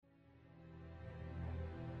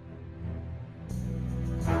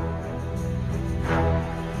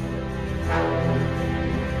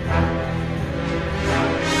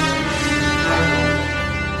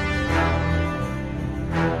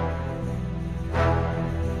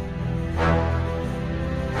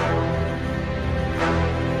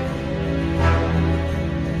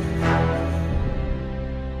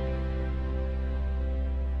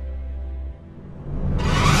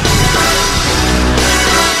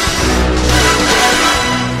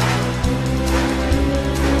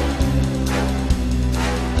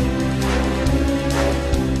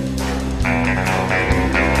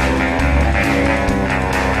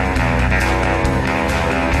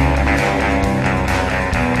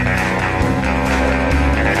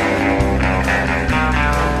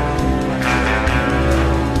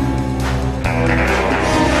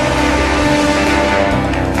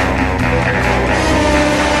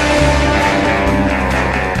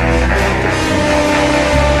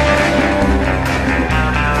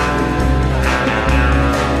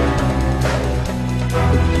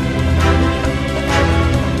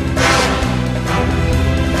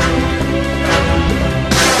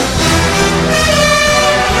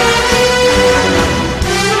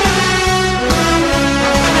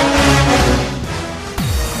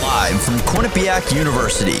Quinnipiac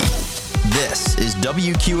University. This is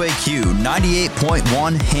WQAQ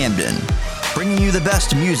 98.1 Hamden, bringing you the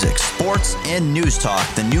best music, sports, and news talk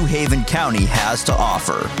the New Haven County has to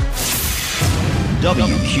offer.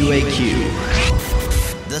 WQAQ,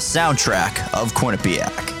 the soundtrack of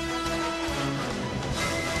Quinnipiac.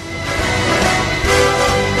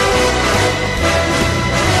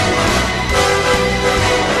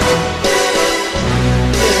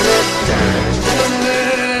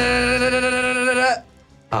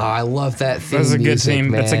 Oh, I love that theme. That's a music, good theme.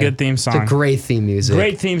 Man. That's a good theme song. It's a great theme music.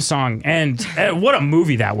 Great theme song, and what a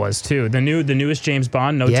movie that was too. The newest James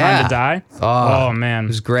Bond, No Time to Die. Oh man, it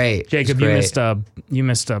was great. Jacob, you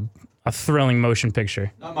missed a thrilling motion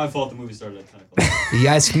picture. Not my fault. The movie started at 10 o'clock. You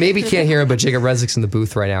guys maybe can't hear him, but Jacob Resnick's in the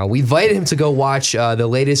booth right now. We invited him to go watch the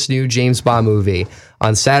latest new James Bond movie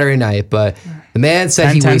on Saturday night, but the man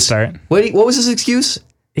said he was. Start. What was his excuse?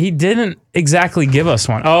 He didn't exactly give us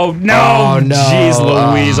one. Oh no! Jeez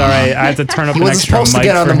Louise! All right, I have to turn up an extra mic supposed to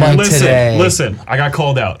get on the for him. mic today. Listen, I got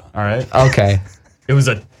called out. All right. Okay. It was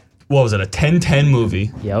a 10:10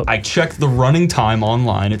 movie. Yep. I checked the running time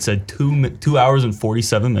online. It said 2 hours and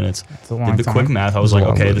 47 minutes. That's a long Did the time. quick math. I was It's a like,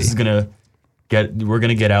 long okay, movie. we're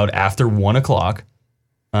gonna get out after 1 o'clock.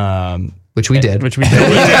 Which we did. Which we did.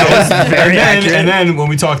 That was very accurate. And then when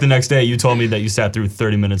we talked the next day, you told me that you sat through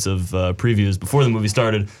 30 minutes of previews before the movie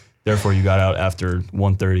started. Therefore, you got out after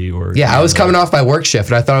 1:30 or... Yeah, I was coming off my work shift,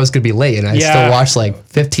 and I thought I was going to be late, and I Yeah. still watched like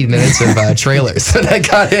 15 minutes of trailers, and I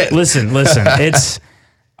got it. Listen. It's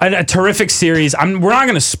a terrific series. We're not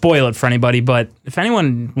going to spoil it for anybody, but if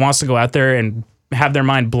anyone wants to go out there and have their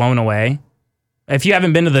mind blown away, if you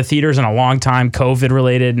haven't been to the theaters in a long time,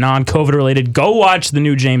 COVID-related, non-COVID-related, go watch the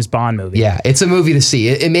new James Bond movie. Yeah, it's a movie to see.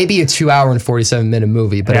 It may be a 2 hour and 47-minute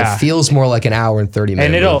movie, but Yeah. it feels more like an hour and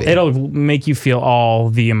 30-minute And movie. it'll make you feel all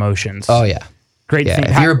the emotions. Oh, yeah. Great Yeah, thing.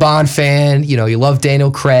 if you're a Bond fan, you love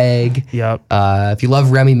Daniel Craig. Yep. If you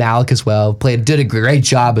love Rami Malek as well, did a great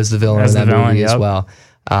job as the villain in that movie as yep. well.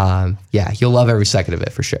 Yeah, you'll love every second of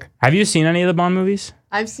it for sure. Have you seen any of the Bond movies?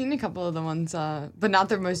 I've seen a couple of the ones, but not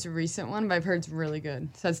their most recent one, but I've heard it's really good.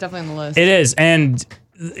 So it's definitely on the list. It is, and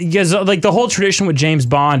because like the whole tradition with James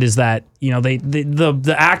Bond is that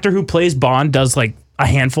the actor who plays Bond does like a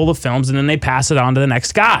handful of films and then they pass it on to the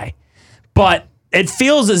next guy. But it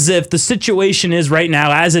feels as if the situation is right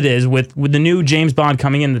now, as it is with the new James Bond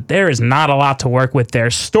coming in, that there is not a lot to work with there,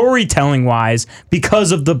 storytelling wise,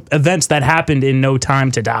 because of the events that happened in No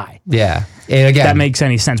Time to Die. Yeah, and again, That makes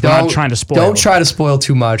any sense. We're not trying to spoil. Don't try to spoil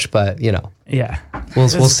too much, but Yeah. we'll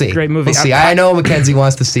see. a great movie. We'll see. I know Mackenzie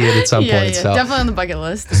wants to see it at some yeah, point. yeah, So definitely on the bucket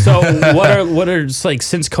list. So what are just like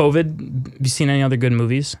since COVID, have you seen any other good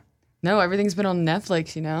movies? No, everything's been on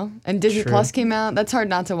Netflix, and Disney Plus came out. That's hard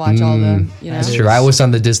not to watch all of them. That's true. I was on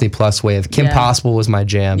the Disney Plus wave. Kim Yeah. Possible was my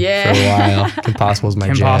jam for a while. Kim Possible was my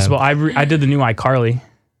jam. Impossible. I did the new iCarly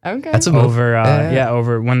Okay. That's a movie.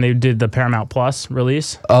 over when they did the Paramount Plus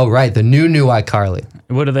release. Oh, right. The new iCarly.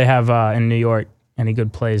 What do they have in New York? Any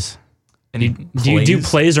good plays? Any Do you do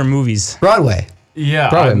plays or movies? Broadway. Yeah,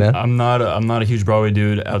 Broadway, man. I'm not a huge Broadway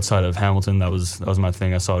dude outside of Hamilton. That was my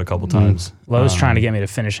thing. I saw it a couple times. Lowe's trying to get me to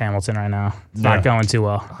finish Hamilton right now. It's not going too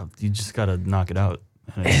well. You just gotta knock it out.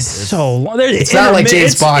 It's so long. It's not like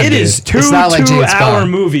James Bond, It is dude. two It's not like James 2-hour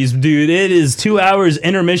Bond. movies, dude. It is 2 hours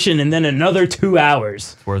intermission and then another 2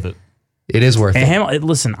 hours. It's worth it. It is worth it.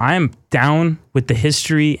 Listen, I am down with the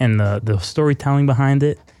history and the storytelling behind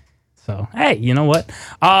it. So, hey, you know what?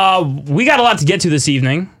 We got a lot to get to this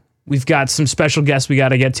evening. We've got some special guests we got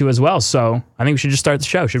to get to as well. So I think we should just start the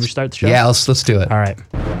show. Should we start the show? Yeah, let's do it. All right.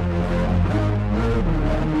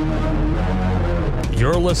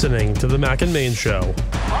 You're listening to the Mac and Main Show. Off the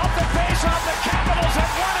face-off, the Capitals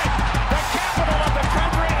have won it. The capital of the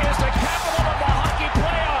country is the capital of the hockey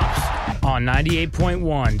playoffs. On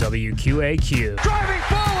 98.1 WQAQ. Driving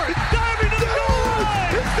forward, diving to the goal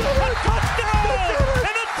line. A touchdown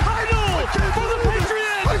and a title for the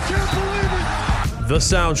Patriots. I can't believe it. The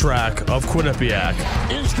soundtrack of Quinnipiac.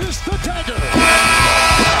 Is this the dagger?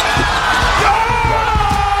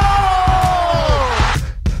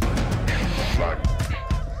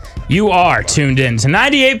 You are tuned in to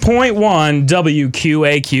 98.1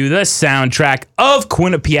 WQAQ, the soundtrack of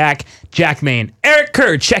Quinnipiac. Jack Main, Eric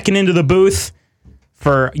Kerr checking into the booth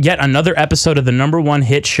for yet another episode of the #1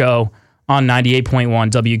 hit show on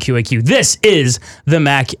 98.1 WQAQ. This is the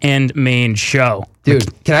Mac and Main Show.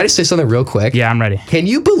 Dude, can I just say something real quick? Yeah, I'm ready. Can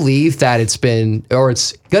you believe that it's going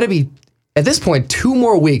to be, at this point, 2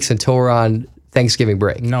 more weeks until we're on Thanksgiving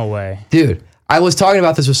break? No way. Dude, I was talking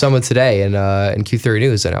about this with someone today in Q30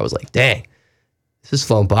 News, and I was like, dang, this has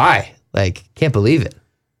flown by. Like, can't believe it.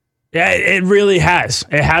 Yeah, it really has.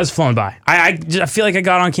 It has flown by. I feel like I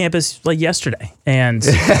got on campus like yesterday, and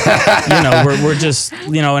we're just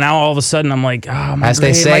now all of a sudden I'm like, oh, my As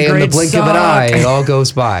they say, in the blink of an eye, it all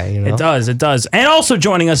goes by. It does. And also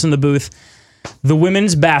joining us in the booth, the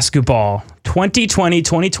women's basketball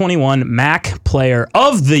 2020-2021 MAAC Player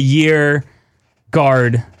of the Year,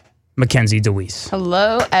 Guard Mackenzie DeWees.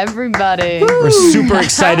 Hello, everybody. We're super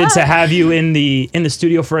excited to have you in the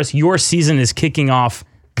studio for us. Your season is kicking off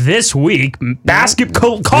this week. College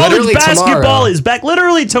basketball tomorrow. is back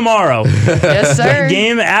literally tomorrow. Yes, sir.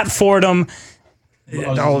 Game at Fordham.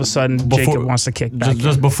 All of a sudden, Jacob wants to kick back.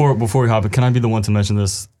 Just before we hop in, can I be the one to mention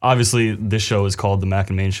this? Obviously, this show is called the Mac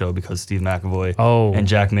and Main Show because Steve McAvoy and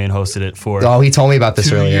Jack Main hosted it for he told me about this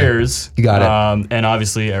 2 earlier. years. You got it. And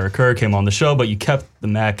obviously, Eric Kerr came on the show, but you kept the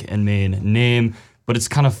Mac and Main name, but it's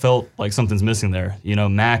kind of felt like something's missing there.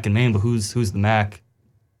 Mac and Main, but who's the Mac?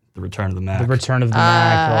 The Return of the Mac. The Return of the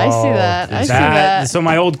Mac. I see that. I see that. So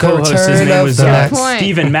my old co-host, his Return name of was the Mac.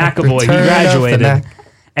 Stephen McAvoy. He Return of the graduated. Mac.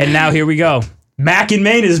 And now here we go. Mac and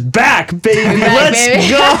Main is back, baby. back, Let's baby.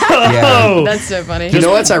 go. Yeah. That's so funny. You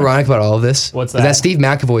know what's ironic about all of this? What's Is that? Steve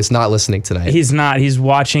McAvoy is not listening tonight. He's not. He's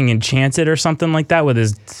watching Enchanted or something like that with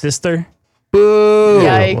his sister. Boo!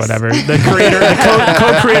 Yikes. Whatever. The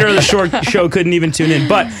co-creator of the show couldn't even tune in.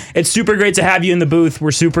 But it's super great to have you in the booth.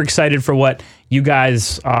 We're super excited for what you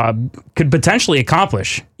guys could potentially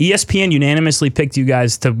accomplish. ESPN unanimously picked you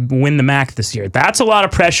guys to win the MAAC this year. That's a lot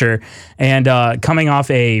of pressure. And coming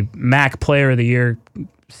off a MAAC Player of the Year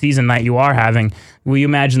season that you are having, will you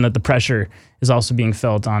imagine that the pressure is also being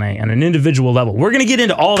felt on an individual level? We're going to get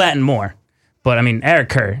into all that and more. But, I mean, Eric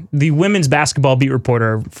Kerr, the women's basketball beat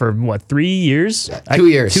reporter for, 3 years? 2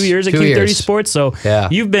 years. 2 years at 2 Q30 years. Sports. So Yeah.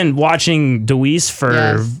 you've been watching DeWees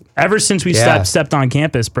for ever since we stepped on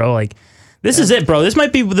campus, bro. Like, this is it, bro. This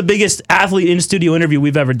might be the biggest athlete in-studio interview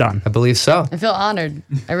we've ever done. I believe so. I feel honored.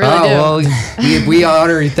 I really do. Well, we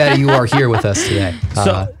honor that you are here with us today.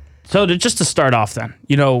 So just to start off then,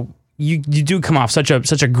 you do come off such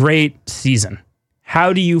a great season.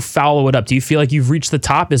 How do you follow it up? Do you feel like you've reached the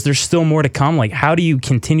top? Is there still more to come? Like, how do you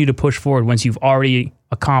continue to push forward once you've already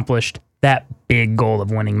accomplished that big goal of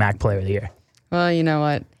winning MAAC Player of the Year? Well, you know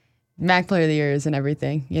what? MAAC Player of the Year isn't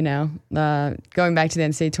everything, Going back to the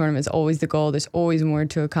NCAA tournament is always the goal. There's always more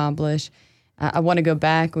to accomplish. I want to go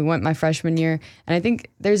back. We went my freshman year. And I think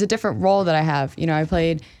there's a different role that I have. I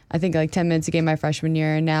played, I think, like 10 minutes a game my freshman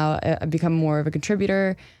year, and now I've become more of a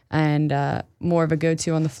contributor and more of a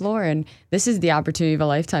go-to on the floor. And this is the opportunity of a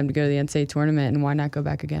lifetime to go to the NCAA tournament, and why not go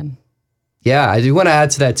back again? Yeah, I do want to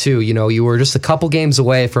add to that too. You were just a couple games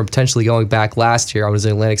away from potentially going back last year. I was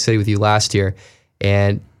in Atlantic City with you last year,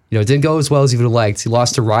 and it didn't go as well as you would have liked. You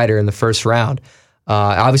lost to Ryder in the first round.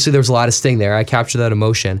 Obviously, there was a lot of sting there. I captured that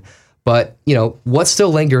emotion. But, what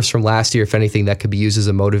still lingers from last year, if anything, that could be used as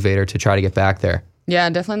a motivator to try to get back there? Yeah,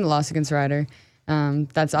 definitely the loss against Ryder.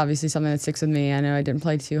 That's obviously something that sticks with me. I know I didn't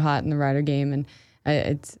play too hot in the Ryder game, and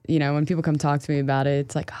it's when people come talk to me about it,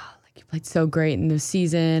 it's like, oh, like you played so great in the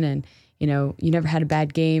season, and you never had a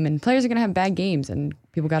bad game. And players are gonna have bad games, and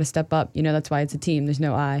people got to step up. That's why it's a team. There's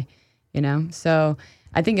no I. So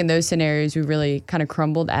I think in those scenarios we really kind of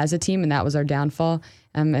crumbled as a team, and that was our downfall.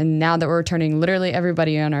 And now that we're returning literally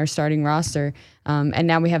everybody on our starting roster, and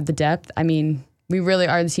now we have the depth. I mean, we really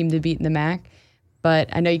are the team to beat in the MAAC. But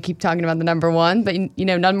I know you keep talking about the number one, but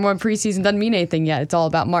number one preseason doesn't mean anything yet. It's all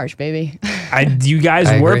about March, baby. You guys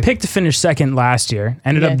I were agree. picked to finish second last year,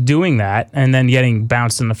 ended up doing that, and then getting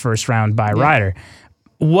bounced in the first round by Ryder.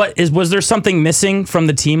 Was there something missing from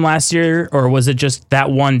the team last year, or was it just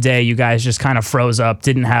that one day you guys just kind of froze up,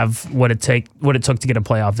 didn't have what it took to get a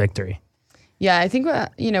playoff victory? Yeah, I think,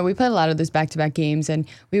 we played a lot of those back-to-back games, and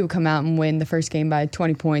we would come out and win the first game by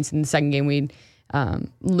 20 points, and the second game we'd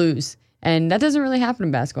lose. And that doesn't really happen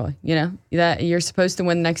in basketball, that you're supposed to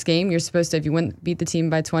win the next game. You're supposed to, if you beat the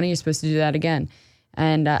team by 20, you're supposed to do that again.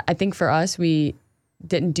 And I think for us, we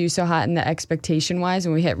didn't do so hot in the expectation-wise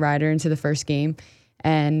when we hit Ryder into the first game.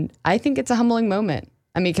 And I think it's a humbling moment.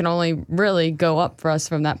 I mean, it can only really go up for us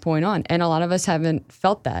from that point on. And a lot of us haven't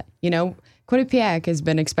felt that. Quinnipiac has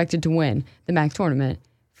been expected to win the MAAC tournament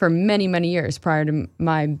for many, many years prior to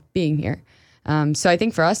my being here. So I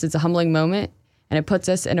think for us, it's a humbling moment, and it puts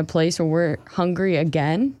us in a place where we're hungry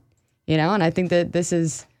again, and I think that this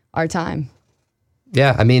is our time.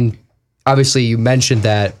 Yeah, I mean, obviously you mentioned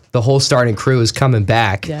that the whole starting crew is coming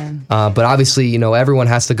back. Yeah. But obviously, everyone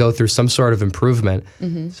has to go through some sort of improvement.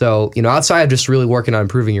 Mm-hmm. So, outside of just really working on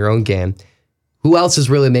improving your own game, who else has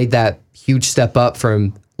really made that huge step up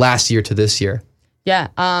from last year to this year? Yeah,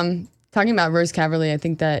 talking about Rose Caverly, I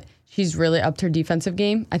think that she's really upped her defensive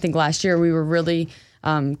game. I think last year we were really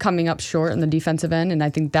coming up short on the defensive end, and I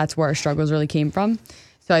think that's where our struggles really came from.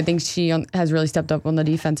 So I think she has really stepped up on the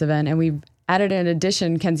defensive end, and we've added in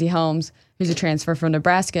addition Kenzie Helms, who's a transfer from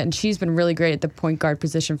Nebraska, and she's been really great at the point guard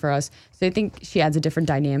position for us. So I think she adds a different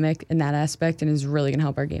dynamic in that aspect and is really going to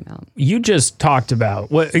help our game out. You just talked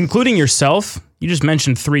about, including yourself, you just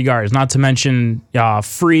mentioned 3 guards, not to mention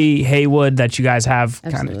Free, Haywood that you guys have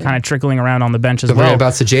kind of trickling around on the bench as Don't well. forget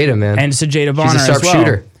about Sajada, man. And Sajada Bonner She's a sharp as well.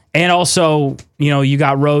 shooter. And also, you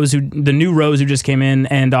got Rose, the new Rose who just came in,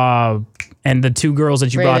 and the 2 girls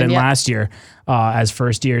that you brought in last year as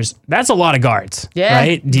first years. That's a lot of guards,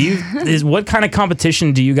 right? What kind of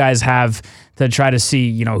competition do you guys have to try to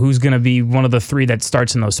see, who's going to be one of the 3 that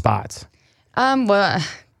starts in those spots? Well,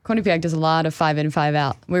 Quinnipiac does a lot of 5 in, 5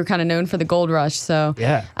 out. We were kind of known for the gold rush, so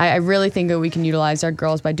I really think that we can utilize our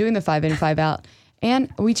girls by doing the 5 in, 5 out.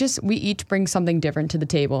 And we each bring something different to the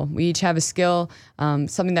table. We each have a skill,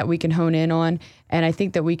 something that we can hone in on, and I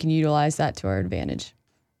think that we can utilize that to our advantage.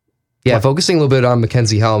 Yeah, focusing a little bit on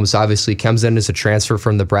Mackenzie Helms, obviously comes in as a transfer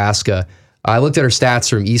from Nebraska. I looked at her stats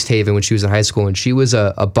from East Haven when she was in high school, and she was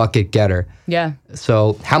a bucket getter. Yeah.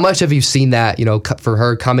 So how much have you seen that, for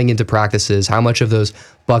her coming into practices? How much of those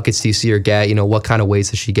buckets do you see her get? What kind of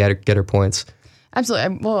ways does she get her points?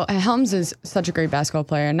 Absolutely. Well, Helms is such a great basketball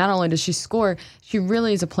player. And not only does she score, she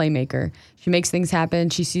really is a playmaker. She makes things happen.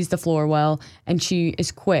 She sees the floor well, and she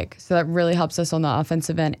is quick. So that really helps us on the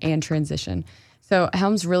offensive end and transition. So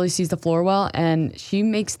Helms really sees the floor well, and she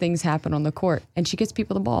makes things happen on the court, and she gets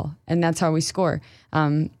people the ball, and that's how we score.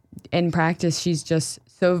 In practice, she's just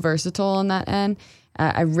so versatile on that end.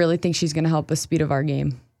 I really think she's going to help the speed of our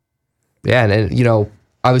game. Yeah, and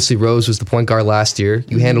obviously Rose was the point guard last year.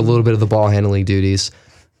 You handled a little bit of the ball handling duties,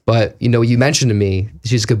 but you mentioned to me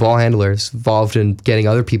she's a good ball handler, is involved in getting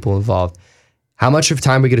other people involved. How much of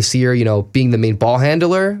time are we going to see her, being the main ball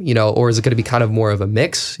handler, or is it going to be kind of more of a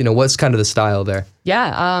mix? What's kind of the style there?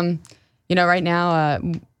 Yeah. Right now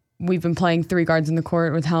we've been playing 3 guards in the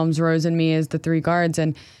court with Helms, Rose, and me as the 3 guards.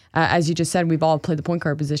 And as you just said, we've all played the point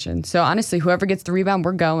guard position. So honestly, whoever gets the rebound,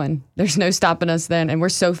 we're going. There's no stopping us then. And we're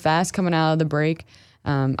so fast coming out of the break.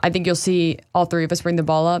 I think you'll see all 3 of us bring the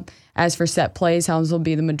ball up. As for set plays, Helms will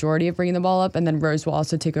be the majority of bringing the ball up, and then Rose will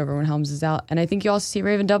also take over when Helms is out. And I think you also see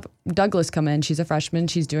Raven Douglas come in. She's a freshman.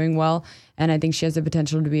 She's doing well, and I think she has the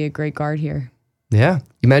potential to be a great guard here. Yeah.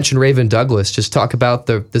 You mentioned Raven Douglas. Just talk about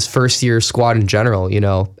this first-year squad in general,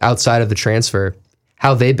 outside of the transfer,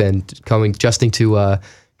 how they've been adjusting to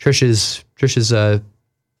Trish's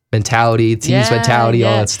mentality, team's mentality,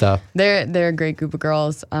 all that stuff. They're a great group of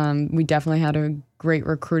girls. We definitely had a great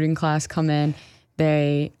recruiting class come in.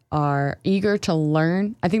 They are eager to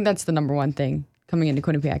learn. I think that's the number one thing coming into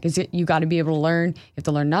Quinnipiac is you got to be able to learn. You have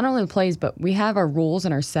to learn not only the plays, but we have our rules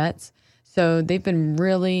and our sets. So they've been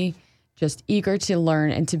really just eager to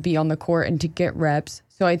learn and to be on the court and to get reps.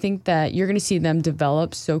 So I think that you're going to see them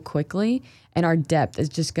develop so quickly, and our depth is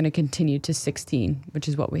just going to continue to 16, which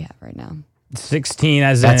is what we have right now. 16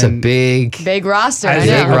 as that's in... a big roster.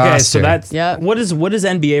 Big roster. Okay, so that's... What is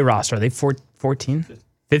NBA roster? Are they 14?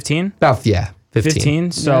 15? About,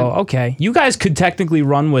 15. So okay, you guys could technically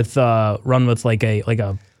run with like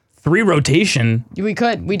a 3 rotation. We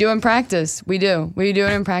could. We do in practice. We do it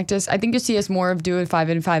in practice. I think you'll see us more of do it 5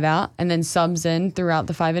 in, 5 out, and then subs in throughout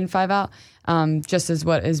the 5 in, 5 out, just as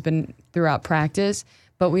what has been throughout practice.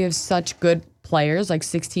 But we have such good players, like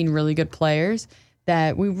 16 really good players,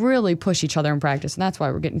 that we really push each other in practice, and that's why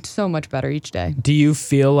we're getting so much better each day. Do you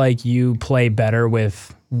feel like you play better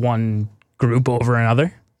with one group over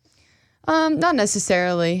another? Not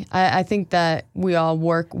necessarily. I think that we all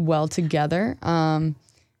work well together.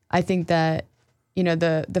 I think that,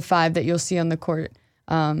 the 5 that you'll see on the court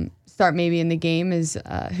start maybe in the game is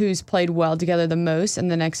who's played well together the most, and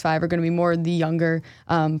the next 5 are going to be more the younger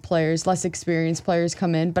players, less experienced players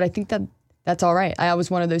come in. But I think that's all right. I was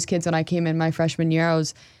one of those kids when I came in my freshman year. I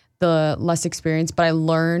was the less experienced, but I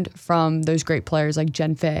learned from those great players like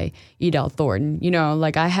Jen Fay, Edel Thornton.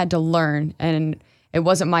 I had to learn, and it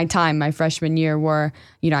wasn't my time my freshman year where,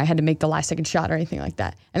 I had to make the last second shot or anything like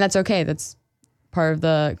that. And that's okay. That's part of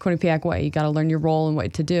the Quinnipiac way. You got to learn your role and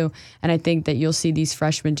what to do. And I think that you'll see these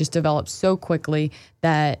freshmen just develop so quickly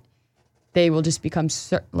that they will just become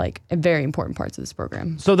a very important parts of this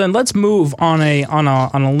program. So then let's move on a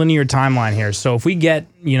linear timeline here. So if we get,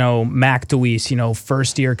 MAAC DeWees,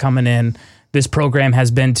 first year coming in, this program has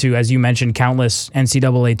been to, as you mentioned, countless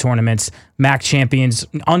NCAA tournaments, MAAC champions,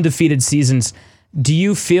 undefeated seasons. Do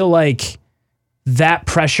you feel like that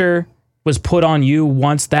pressure was put on you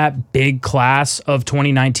once that big class of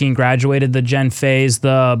 2019 graduated? The Jen Fays,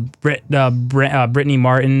 the Brittany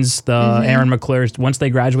Martins, the Aaron McClures. Once they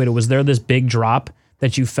graduated, was there this big drop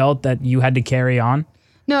that you felt that you had to carry on?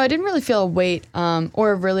 No, I didn't really feel a weight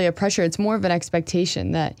or really a pressure. It's more of an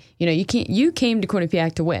expectation that, you came to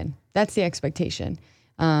Quinnipiac to win. That's the expectation.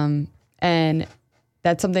 And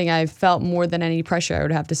that's something I felt more than any pressure, I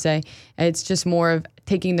would have to say. It's just more of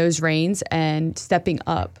taking those reins and stepping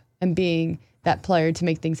up and being that player to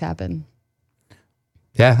make things happen.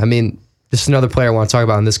 Yeah, I mean, just another player I want to talk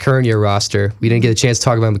about on this current year roster. We didn't get a chance to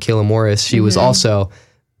talk about Michaela Morris. She was also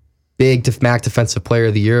big MAAC Defensive Player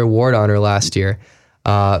of the Year award on her last year.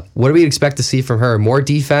 What do we expect to see from her? More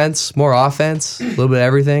defense, more offense, a little bit of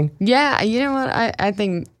everything? Yeah, you know what? I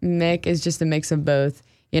think Mick is just a mix of both.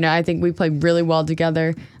 I think we play really well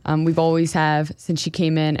together. We've always have since she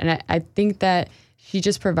came in. And I think that she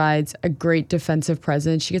just provides a great defensive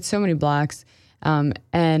presence. She gets so many blocks.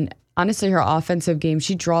 And honestly, her offensive game,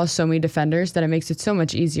 she draws so many defenders that it makes it so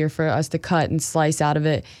much easier for us to cut and slice out of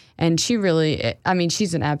it. And she really,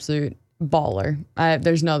 she's an absolute baller.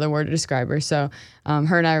 There's no other word to describe her. So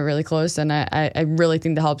her and I are really close. And I really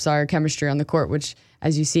think that helps our chemistry on the court, which,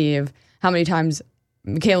 as you see, of how many times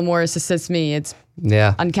Michaela Morris assists me, it's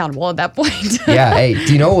uncountable at that point. Yeah. Hey,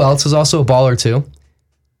 do you know who else is also a baller too?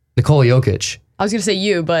 Nikola Jokic. I was going to say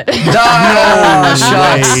you, but... No,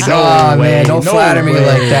 shots. Man, don't flatter me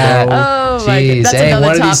like that. Oh, my Jeez. God. That's Hey,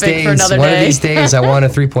 another topic for another day. One of these days, I want a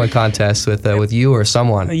 3-point contest with you or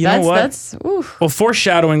someone. You know what? That's well,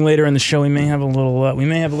 foreshadowing later in the show, we may have a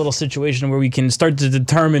little situation where we can start to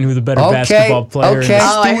determine who the better basketball player in the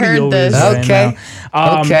I heard studio this. is right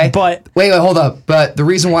now. Okay. But wait, hold up. But the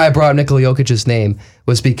reason why I brought up Nikola Jokic's name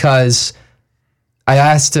was because I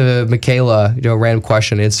asked Michaela, a random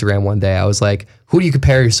question on Instagram one day. I was like, who do you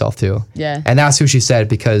compare yourself to? Yeah. And that's who she said,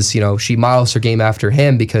 because, she models her game after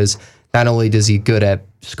him, because not only does he good at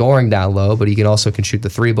scoring down low, but he can shoot the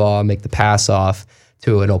 3-ball and make the pass off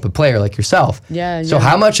to an open player like yourself. Yeah. So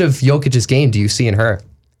how much of Jokic's game do you see in her?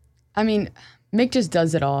 Mick just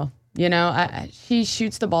does it all. She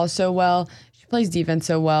shoots the ball so well. She plays defense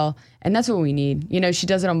so well. And that's what we need. She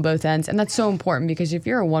does it on both ends. And that's so important, because if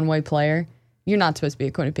you're a one-way player, you're not supposed to be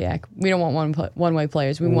at Quinnipiac. We don't want one-way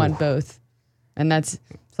players. We want both. And that's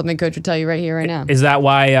something Coach would tell you right here, right now. Is that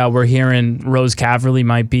why we're hearing Rose Caverly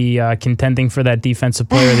might be contending for that Defensive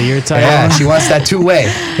Player of the Year title? Yeah, she wants that two-way.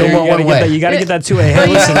 No more one-way. You got to get that two-way. Hey,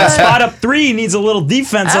 listen, that spot up 3 needs a little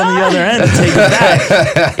defense on the other end to take it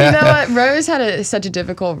back. You know what? Rose had such a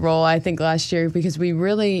difficult role, I think, last year, because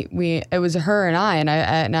it was her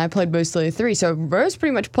and I played mostly the 3. So Rose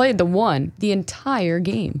pretty much played the 1 the entire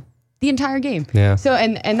game. Yeah. So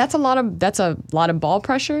and that's a lot of ball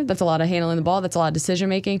pressure. That's a lot of handling the ball. That's a lot of decision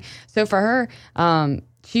making. So for her,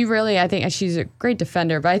 she really, I think she's a great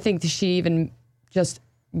defender, but I think she even just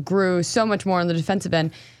grew so much more on the defensive end,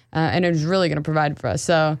 and is really going to provide for us.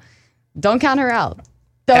 So don't count her out.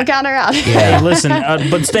 Yeah. Hey, listen,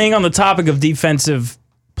 but staying on the topic of defensive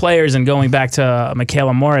players and going back to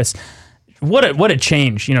Michaela Morris. What a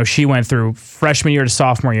change, she went through freshman year to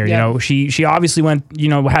sophomore year. Yep. She obviously went,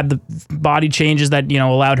 had the body changes that,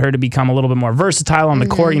 allowed her to become a little bit more versatile on the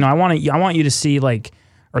court. I want you to see,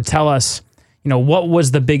 or tell us, what was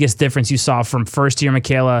the biggest difference you saw from first year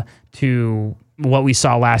Michaela to what we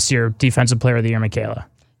saw last year, Defensive Player of the Year Michaela?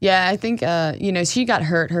 Yeah, I think, she got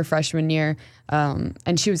hurt her freshman year,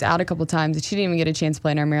 and she was out a couple times, and she didn't even get a chance to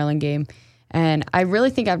play in our Maryland game. And I really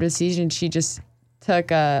think after the season, she just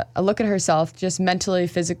took a look at herself, just mentally,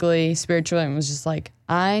 physically, spiritually, and was just like,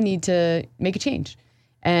 I need to make a change.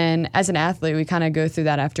 And as an athlete, we kind of go through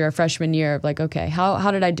that after our freshman year of like, okay,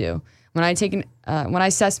 how did I do? When I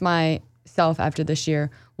assess myself after this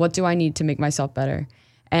year, what do I need to make myself better?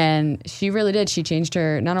 And she really did. She changed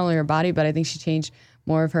not only her body, but I think she changed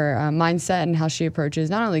more of her mindset and how she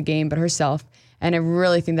approaches not only the game, but herself. And I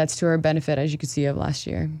really think that's to her benefit, as you could see of last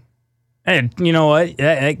year. And you know what?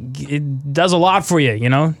 It does a lot for you.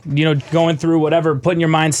 Going through whatever, putting your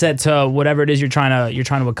mindset to whatever it is you're trying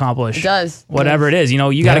to accomplish. It does. Whatever it is, you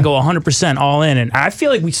got to go 100% all in. And I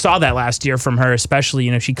feel like we saw that last year from her,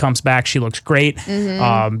 especially. She comes back, she looks great.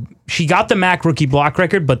 Mm-hmm. She got the MAAC rookie block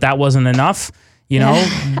record, but that wasn't enough.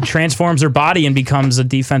 Transforms her body and becomes a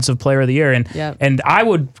Defensive Player of the Year. And I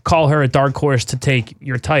would call her a dark horse to take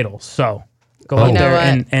your title. So. Go out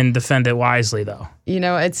there and defend it wisely, though.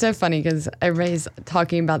 It's so funny because everybody's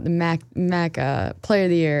talking about the MAAC Player of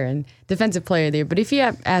the Year and Defensive Player of the Year. But if you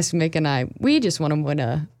ask Mick and I, we just want to win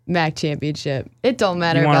a MAAC championship. It don't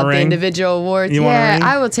matter about the individual awards.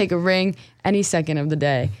 I will take a ring any second of the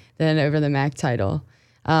day than over the MAAC title.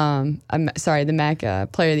 I'm sorry, the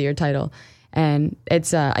MAAC Player of the Year title. And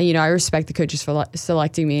it's I respect the coaches for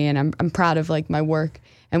selecting me, and I'm proud of my work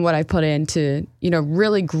and what I put in to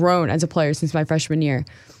really grown as a player since my freshman year.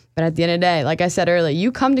 But at the end of the day, like I said earlier,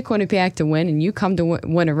 you come to Quinnipiac to win, and you come to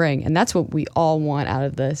win a ring, and that's what we all want out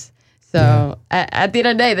of this. So at the end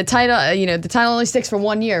of the day, the title, the title only sticks for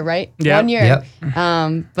 1 year, right? Yep. 1 year.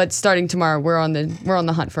 Yep. But starting tomorrow, we're on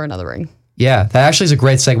the hunt for another ring. Yeah, that actually is a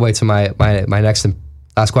great segue to my next and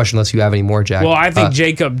last question, unless you have any more, Jack. Well, I think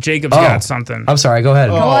Jacob's got something. I'm sorry, go ahead.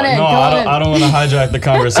 on in, no, go on in. I don't want to hijack the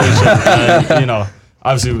conversation.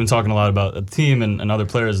 Obviously we've been talking a lot about the team and other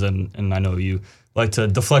players, and I know you like to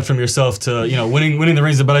deflect from yourself to winning the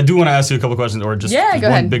rings. But I do want to ask you a couple questions, or just go one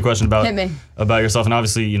ahead. big question Hit me. about yourself. And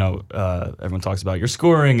obviously, everyone talks about your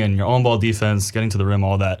scoring and your on-ball defense, getting to the rim,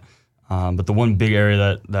 all that. But the one big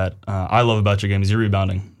area that I love about your game is your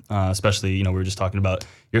rebounding. Especially, we were just talking about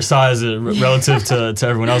your size relative to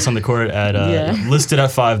everyone else on the court listed at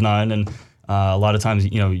 5'9", and a lot of times,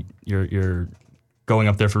 you're going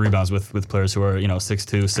up there for rebounds with players who are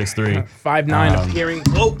 6'2", 6'3". 5'9" appearing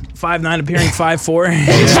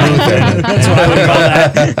 5'4". That's what I would call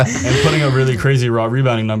that. And putting up really crazy raw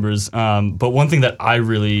rebounding numbers. But one thing that I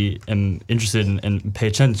really am interested in and pay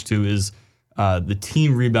attention to is the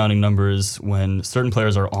team rebounding numbers when certain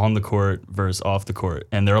players are on the court versus off the court.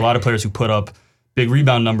 And there are a lot of players who put up big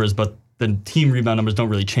rebound numbers, but the team rebound numbers don't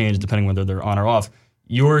really change depending whether they're on or off.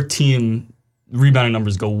 Your team rebounding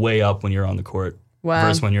numbers go way up when you're on the court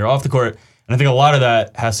versus when you're off the court. And I think a lot of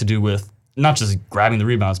that has to do with not just grabbing the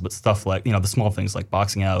rebounds, but stuff like, the small things like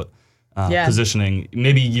boxing out, positioning.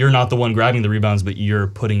 Maybe you're not the one grabbing the rebounds, but you're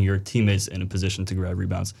putting your teammates in a position to grab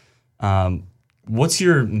rebounds. What's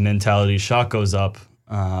your mentality? Shot goes up.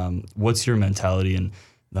 What's your mentality and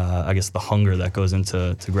I guess the hunger that goes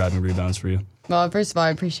into grabbing rebounds for you? Well, first of all,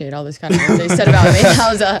 I appreciate all this kind of words they said about me.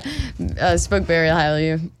 I spoke very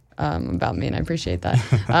highly about me, and I appreciate that.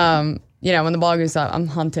 When the ball goes up, I'm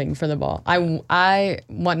hunting for the ball. I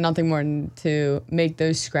want nothing more than to make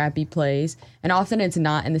those scrappy plays, and often it's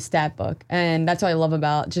not in the stat book. And that's what I love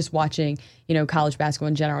about just watching, college basketball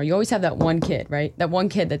in general. You always have that one kid, right? That one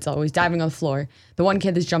kid that's always diving on the floor, the one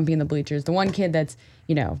kid that's jumping in the bleachers, the one kid that's,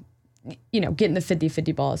 getting the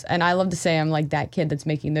 50-50 balls. And I love to say I'm like that kid that's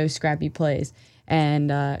making those scrappy plays. And,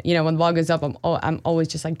 when the ball goes up, I'm always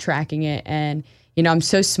just like tracking it. And, I'm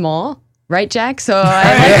so small. Right, Jack? So I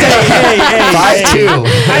Hey. 5'2".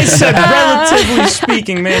 I said relatively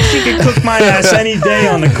speaking, man. She could cook my ass any day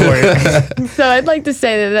on the court. So I'd like to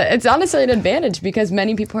say that it's honestly an advantage because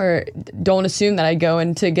many people don't assume that I go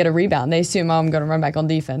in to get a rebound. They assume I'm going to run back on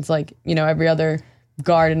defense like, every other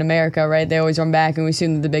guard in America, right? They always run back and we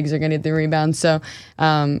assume that the bigs are going to get the rebound. So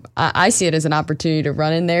I see it as an opportunity to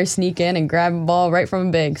run in there, sneak in, and grab a ball right from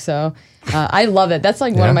a big. So I love it. That's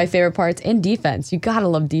like one of my favorite parts. In defense, you gotta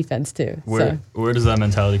love defense too. Where does that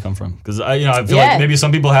mentality come from? Because I feel like maybe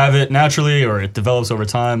some people have it naturally or it develops over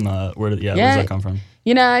time. Where does that come from?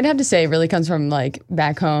 I'd have to say it really comes from like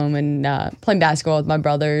back home and playing basketball with my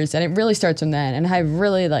brothers, and it really starts from that. And I have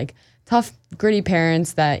really like tough, gritty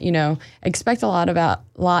parents that expect a lot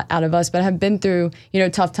out of us, but have been through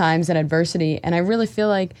tough times and adversity. And I really feel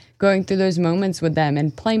like going through those moments with them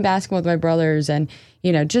and playing basketball with my brothers and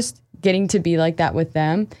just getting to be like that with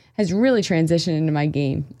them has really transitioned into my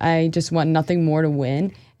game. I just want nothing more to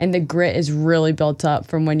win, and the grit is really built up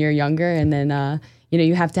from when you're younger, and then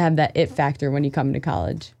you have to have that it factor when you come into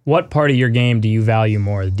college. What part of your game do you value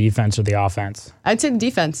more, the defense or the offense? I'd say the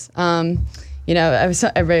defense.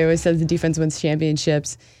 Everybody always says the defense wins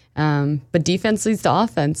championships, but defense leads to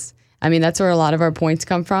offense. I mean, that's where a lot of our points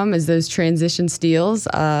come from, is those transition steals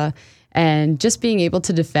and just being able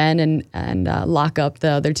to defend and lock up the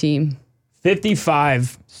other team.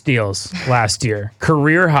 55 steals last year,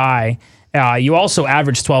 career high. You also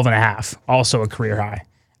averaged 12.5, also a career high.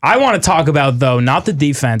 I want to talk about, though, not the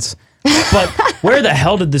defense, but where the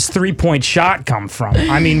hell did this three-point shot come from?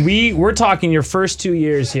 I mean, we're talking your first 2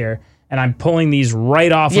 years here, and I'm pulling these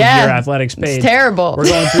right off of your athletics page. It's terrible. We're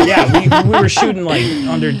going through, we were shooting like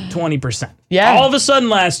under 20%. Yeah. All of a sudden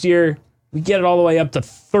last year, we get it all the way up to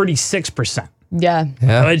 36%.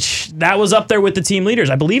 Yeah. Which, that was up there with the team leaders.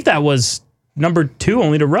 I believe that was number 2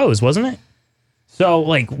 only to Rose, wasn't it? So,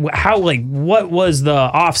 what was the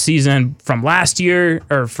off season from last year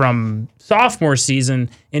or from sophomore season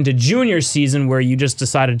into junior season where you just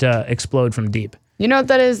decided to explode from deep? You know what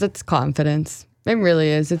that is? That's confidence. It really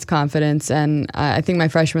is. It's confidence. And I think my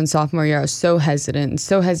freshman, sophomore year, I was so hesitant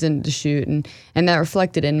to shoot. And that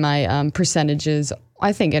reflected in my percentages,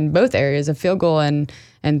 I think, in both areas of field goal and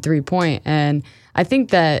 3-point. And I think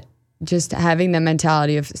that just having the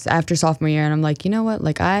mentality of after sophomore year, and I'm like, you know what?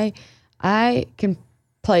 Like, I can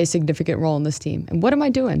play a significant role in this team. And what am I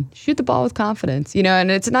doing? Shoot the ball with confidence,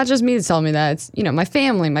 and it's not just me that's telling me that. It's, my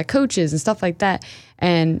family, my coaches and stuff like that.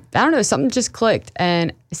 And I don't know, something just clicked.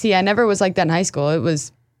 And see, I never was like that in high school. It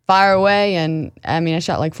was fire away. And I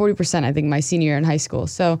shot like 40%, I think, my senior year in high school.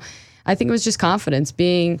 So I think it was just confidence,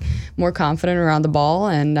 being more confident around the ball.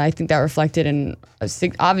 And I think that reflected in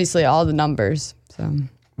obviously all the numbers. So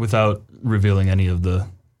without revealing any of the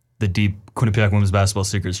deep Quinnipiac women's basketball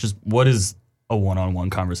secrets, just what is a one-on-one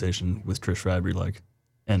conversation with Trish Fabbri like?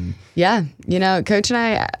 And yeah, Coach and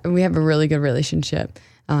I, we have a really good relationship.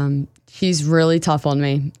 She's really tough on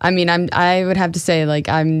me. I would have to say, like,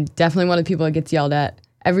 I'm definitely one of the people that gets yelled at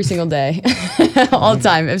every single day, all the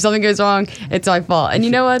time. If something goes wrong, it's my fault. And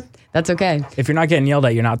you know what? That's okay. If you're not getting yelled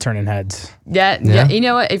at, you're not turning heads. Yeah. You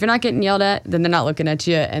know what? If you're not getting yelled at, then they're not looking at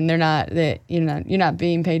you, and you're not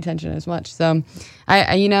being paid attention as much. So,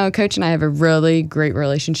 Coach and I have a really great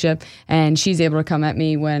relationship, and she's able to come at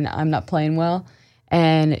me when I'm not playing well,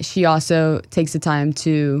 and she also takes the time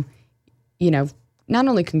to, not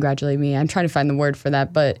only congratulate me. I'm trying to find the word for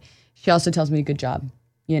that, but she also tells me good job,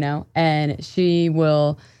 and she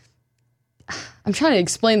will. I'm trying to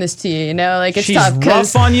explain this to you, like it's she's tough. She's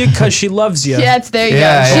rough on you because she loves you. Yeah, there you go.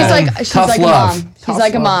 Yeah. She's Tough like love. a mom. She's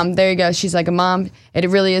like a mom. There you go. She's like a mom. It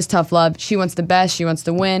really is tough love. She wants the best. She wants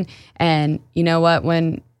to win. And you know what?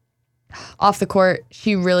 When off the court,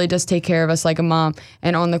 she really does take care of us like a mom,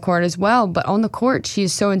 and on the court as well. But on the court, she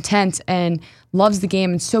is so intense and loves the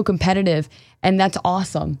game and so competitive. And that's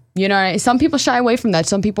awesome. Some people shy away from that.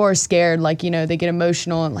 Some people are scared, like, they get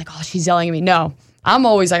emotional and like, oh, she's yelling at me. No. I'm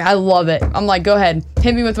always like, I love it. I'm like, go ahead,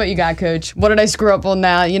 hit me with what you got, Coach. What did I screw up on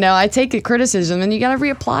now? I take the criticism and you got to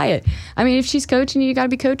reapply it. If she's coaching you got to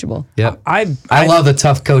be coachable. Yep. I love the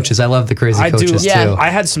tough coaches. I love the crazy coaches too. I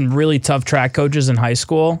had some really tough track coaches in high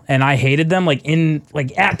school, and I hated them. Like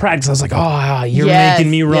at practice, I was like, oh, you're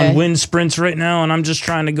making me run wind sprints right now, and I'm just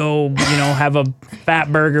trying to go, have a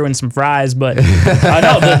fat burger and some fries. But I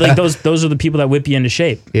know those are the people that whip you into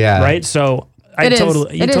shape. Yeah. Right. So. I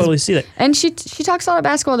totally see that. And she talks a lot of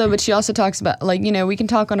basketball though, but she also talks about we can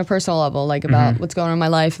talk on a personal level, like about what's going on in my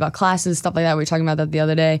life, about classes, stuff like that. We were talking about that the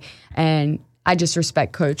other day, and I just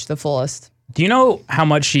respect Coach the fullest. Do you know how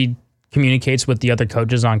much she communicates with the other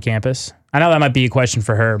coaches on campus? I know that might be a question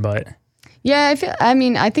for her, but yeah,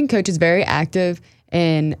 I think Coach is very active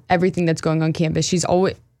in everything that's going on campus. She's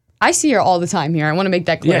always. I see her all the time here. I want to make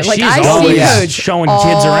that clear. Yeah, she's I see always Coach showing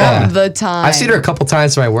kids around all the time. I've seen her a couple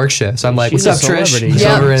times in my work shift. So I'm like, She's what's up, a Trish? celebrity. She's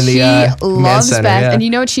over in the she loves center, basketball. And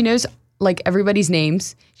you know what? She knows everybody's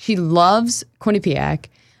names. She loves Quinnipiac.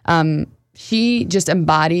 She just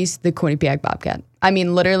embodies the Quinnipiac Bobcat.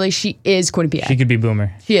 Literally, she is Quinnipiac. She could be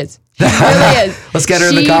Boomer. She is. She really is. Let's get her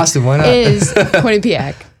in the costume. Why not? She is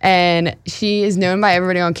Quinnipiac. And she is known by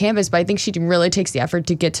everybody on campus, but I think she really takes the effort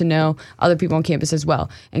to get to know other people on campus as well,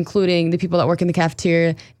 including the people that work in the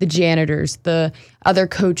cafeteria, the janitors, the other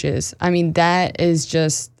coaches. That is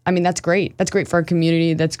just, that's great. That's great for our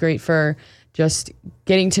community. That's great for just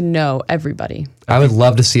getting to know everybody. I would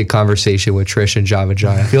love to see a conversation with Trish and Java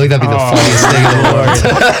John. I feel like that'd be the funniest thing in the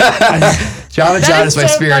world. Java John is my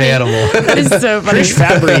spirit animal. That is so funny. Trish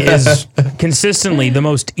Fabbri is consistently the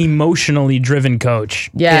most emotionally driven coach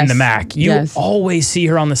in the MAAC. You always see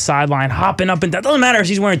her on the sideline hopping up and down. Doesn't matter if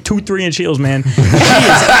she's wearing 2 3-inch heels, man. She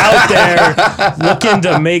is out there looking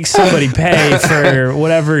to make somebody pay for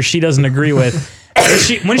whatever she doesn't agree with.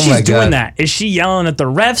 When she's doing that, is she yelling at the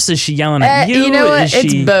refs? Is she yelling at you? You know what?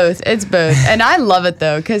 It's both. It's both. And I love it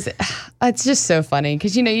though, because it's just so funny.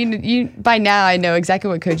 Because you by now I know exactly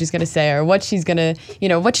what Coach is gonna say or what she's gonna say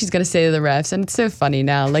to the refs, and it's so funny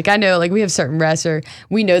now. Like I know, like we have certain refs, or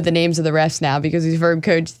we know the names of the refs now because we've heard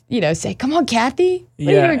Coach, say, "Come on, Kathy."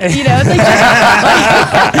 Yeah. It's like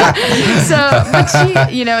so. But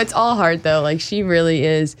she, it's all hard though. Like she really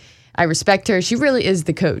is. I respect her. She really is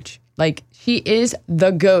the coach. Like she is the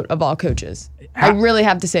GOAT of all coaches. I really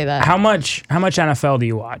have to say that. How much NFL do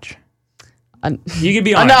you watch? You could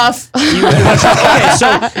be on enough. Okay,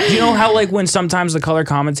 so do you know how when sometimes the color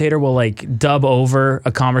commentator will dub over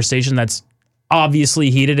a conversation that's obviously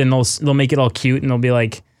heated and they'll make it all cute and they'll be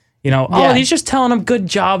like, oh, he's just telling him good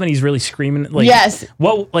job and he's really screaming. Yes.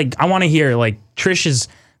 I want to hear Trish is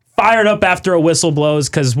fired up after a whistle blows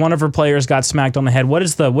because one of her players got smacked on the head. What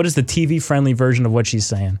is the TV friendly version of what she's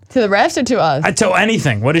saying? To the refs or to us? To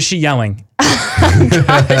anything. What is she yelling?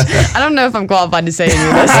 I don't know if I'm qualified to say any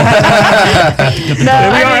of this. We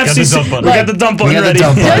got the dump button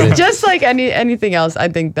ready. Just like anything else, I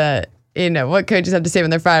think that what coaches have to say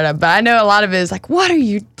when they're fired up. But I know a lot of it is what are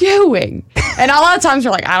you doing? And a lot of times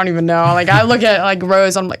we're like, I don't even know. I look at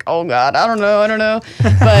Rose, I'm like, oh God, I don't know.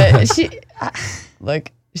 But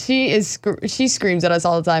Like she screams at us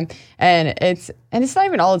all the time, and it's not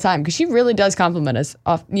even all the time because she really does compliment us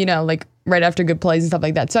off, like right after good plays and stuff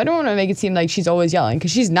like that. So I don't want to make it seem like she's always yelling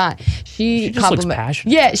because she's not. She just looks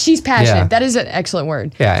passionate. Yeah, she's passionate. Yeah. That is an excellent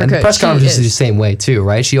word. Yeah, for and the coach. press She conference is the is. same way too,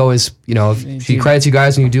 right? She always, she credits you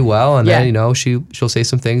guys when you do well, and then she'll say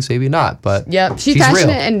some things, maybe not, but Yep, she's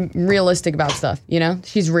passionate and realistic about stuff.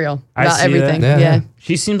 She's real I about see everything. that. Yeah.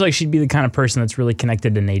 She seems like she'd be the kind of person that's really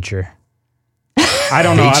connected to nature. I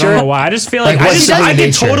don't know why. I just feel like, Like, what's I can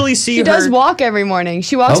nature? totally see She her. does walk every morning.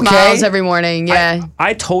 She walks miles every morning. Yeah.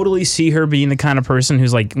 I totally see her being the kind of person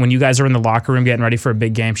who's like, when you guys are in the locker room getting ready for a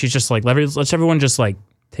big game, she's just like, let's everyone just like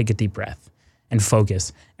take a deep breath and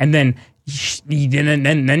focus. And then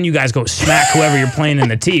you guys go smack whoever you're playing in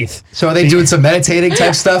the teeth. So are they doing some meditating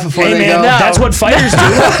type stuff before Hey they man, go? that's what fighters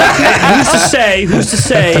do. Who's to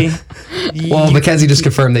say? Well, Mackenzie just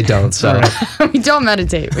confirmed they don't. So We don't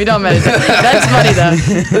meditate. That's funny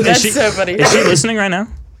though. That's so funny. Is she listening right now?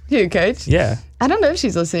 Who, coach? Yeah. I don't know if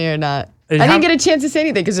she's listening or not. I How- didn't get a chance to say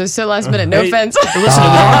anything because it was so last minute. No Hey, offense. Listen to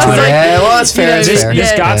on Twitter. yeah, well, that's fair. It's fair.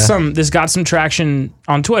 This got some traction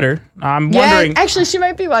on Twitter. I'm Yeah, wondering. actually, she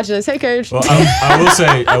might be watching this. Hey, coach. Well,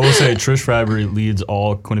 I will say Trish Fabbri leads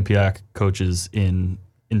all Quinnipiac coaches in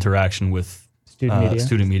interaction with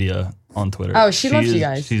student media on Twitter. Oh, she loves you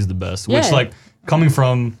guys. She's the best. Yeah. Which, like, coming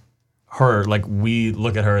from her, like, we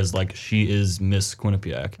look at her as like she is Miss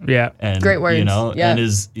Quinnipiac. Yeah. And Great words. Yeah. and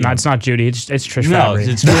is No, it's not Judy. It's Trish no, Fabbri.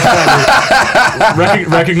 it's Trish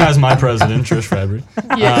Fabbri. Recognize my president, Trish Fabbri.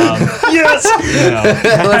 Yes.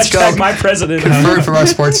 Let's go. Hashtag my president. Confirmed from our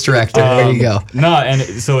sports director. There you go. No, and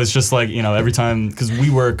so it's just like, every time, because we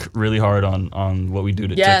work really hard on what we do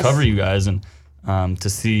to cover you guys, and to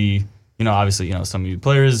see, obviously, some of you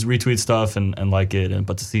players retweet stuff and like it,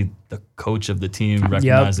 but to see the coach of the team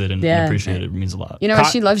recognize it and appreciate it means a lot.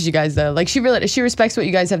 She loves you guys though. Like she respects what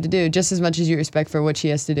you guys have to do just as much as you respect for what she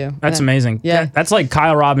has to do. That's amazing. Yeah. That's like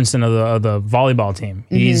Kyle Robinson of the volleyball team.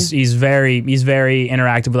 He's very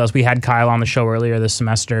interactive with us. We had Kyle on the show earlier this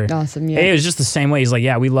semester. Awesome. Yeah. It was just the same way. He's like,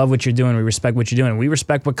 yeah, we love what you're doing. We respect what you're doing. We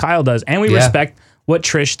respect what Kyle does, and we respect what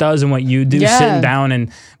Trish does and what you do, sitting down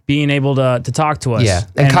and being able to talk to us. Yeah,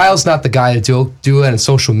 and Kyle's not the guy to do it on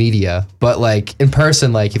social media, but like in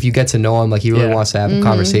person, like if you get to know him, like he really wants to have a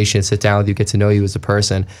conversation, sit down with you, get to know you as a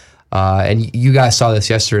person. And you guys saw this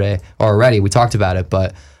yesterday already. We talked about it,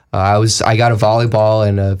 but I got a volleyball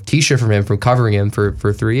and a T-shirt from him from covering him for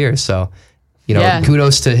 3 years. So,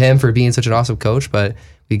 kudos to him for being such an awesome coach. But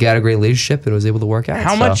we got a great relationship and it was able to work out.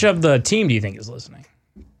 How much of the team do you think is listening?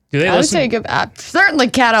 Do they I would listen? say certainly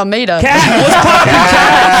Kat Almeida. Kat, what's poppin',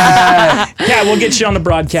 Kat? Kat, we'll get you on the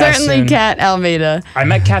broadcast Certainly soon. Kat Almeida. I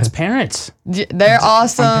met Kat's parents They're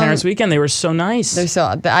awesome. on Parents Weekend. They were so nice.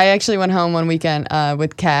 I actually went home one weekend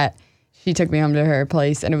with Kat. She took me home to her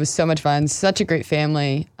place, and it was so much fun. Such a great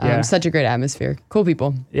family. Such a great atmosphere. Cool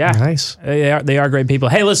people. Yeah. Nice. They are great people.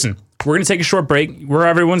 Hey, listen, we're going to take a short break where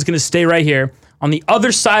everyone's going to stay right here. On the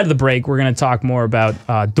other side of the break, we're going to talk more about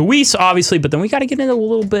DeWees, obviously, but then we got to get into a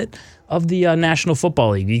little bit of the National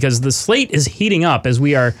Football League because the slate is heating up as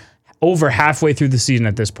we are over halfway through the season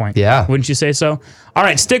at this point. Yeah. Wouldn't you say so? All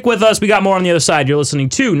right, stick with us. We got more on the other side. You're listening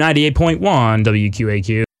to 98.1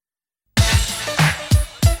 WQAQ.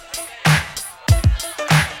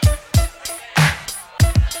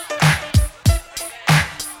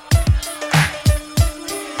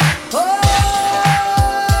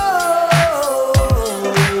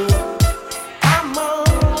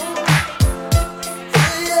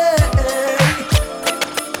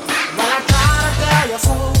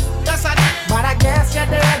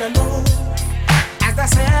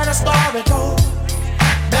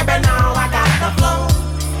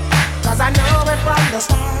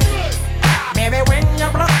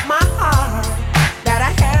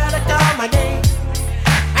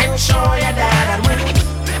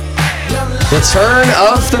 Return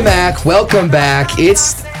of the MAAC. Welcome back.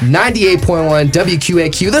 It's 98.1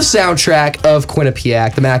 WQAQ, the soundtrack of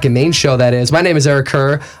Quinnipiac, the Mac and Main show, that is. My name is Eric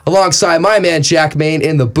Kerr, alongside my man Jack Main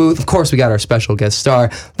in the booth. Of course, we got our special guest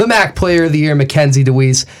star, the MAC Player of the Year, Mackenzie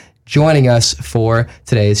DeWees, joining us for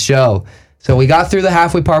today's show. So we got through the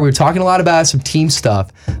halfway part. We were talking a lot about some team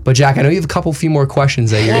stuff. But Jack, I know you have a few more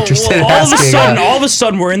questions that you're interested in asking. All of a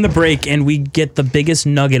sudden, we're in the break, and we get the biggest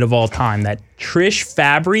nugget of all time, that Trish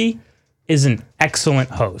Fabbri is an excellent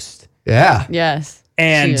host. Yeah. Yes.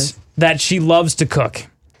 And that she loves to cook.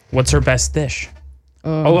 What's her best dish?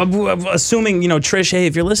 I'm assuming, Trish, hey,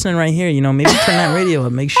 if you're listening right here, maybe turn that radio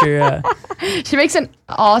up. Make sure. She makes an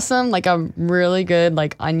awesome, a really good,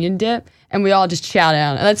 onion dip. And we all just chow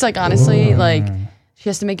down. And that's, honestly, she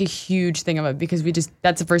has to make a huge thing of it because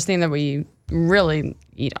that's the first thing that we really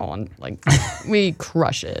eat on. Like, we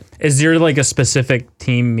crush it. Is there like a specific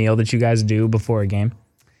team meal that you guys do before a game?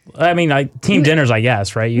 I mean, like team dinners, I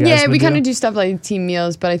guess, right? You guys Yeah, we would kind of do stuff like team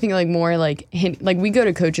meals, but I think like more like we go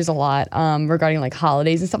to coaches a lot regarding like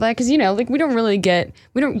holidays and stuff like that because like we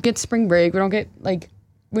don't get spring break, we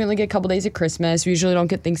only get a couple days of Christmas. We usually don't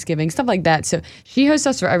get Thanksgiving, stuff like that. So she hosts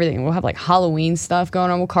us for everything. We'll have like Halloween stuff going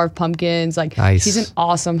on. We'll carve pumpkins. Like Nice. She's an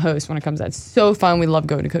awesome host when it comes to that. It's so fun. We love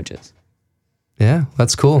going to coaches. Yeah,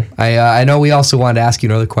 that's cool. I know we also wanted to ask you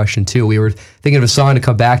another question too. We were thinking of a song to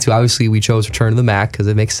come back to. Obviously, we chose Return to the MAAC because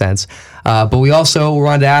it makes sense. But we also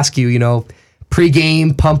wanted to ask you,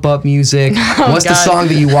 pre-game pump-up music. What's the God. song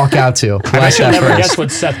that you walk out to? I bet you'll never guess what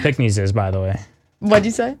Seth Pickney's is, by the way. What'd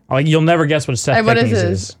you say? Like you'll never guess what Seth What is Pickney's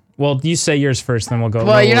his? is. Well, you say yours first, then we'll go.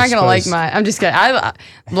 Well, you're we'll not gonna like expose- mine. I'm just kidding.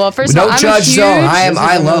 First of all, No I'm judge a huge, zone.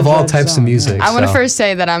 I love all types of music. I want to so. first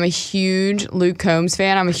say that I'm a huge Luke Combs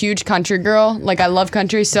fan. I'm a huge country girl. Like I love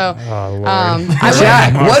country. So,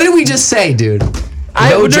 Jack, what did we just say, dude?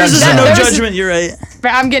 No There's judge just a zone. no There was- judgment. You're right.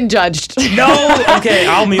 I'm getting judged. No. Okay,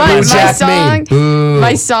 I'll mute My, myself. my Jack me. song, Boo.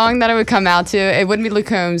 my song that I would come out to, it wouldn't be Luke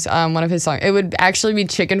Combs, one of his songs. It would actually be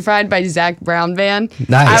 "Chicken Fried" by Zach Brown Band.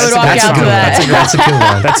 Nice. I would walk That's a out good to one. that. That's a good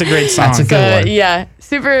one. That's a great song. That's a good one. Yeah,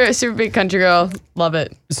 super big country girl. Love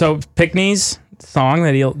it. So Pickney's song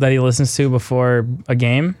that he listens to before a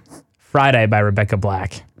game, "Friday" by Rebecca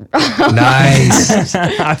Black. Nice.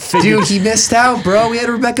 I figured, Dude, he missed out, bro. We had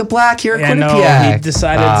Rebecca Black here at I know Quinnipiac. he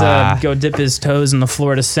decided to go dip his toes in the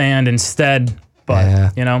Florida sand instead.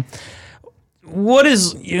 But Yeah. what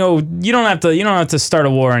is you don't have to start a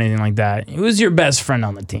war or anything like that. Who's your best friend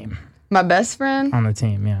on the team? My best friend, On the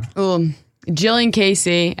team, yeah. Jillian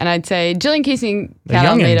Casey, and I'd say Jillian Casey and The Kat youngins.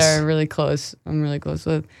 Almeida are really close. I'm really close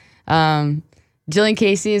with. Jillian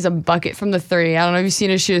Casey is a bucket from the three. I don't know if you've seen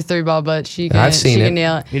her shoot a three ball, but she I've seen she it. can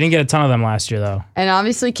nail it. You didn't get a ton of them last year though. And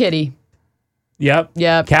obviously Kitty. Yep.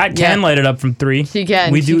 Yep. Cat can light it up from three. She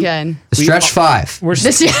can. She can. Stretch 5. We're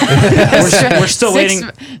This year, we're still waiting.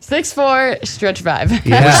 6'4", stretch 5.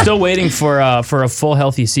 Yeah. We're still waiting for a full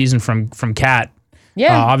healthy season from Kat.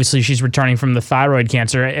 Yeah. Obviously, she's returning from the thyroid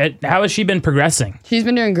cancer. How has she been progressing? She's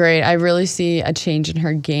been doing great. I really see a change in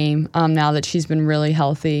her game now that she's been really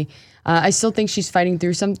healthy. I still think she's fighting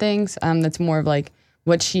through some things. That's more of like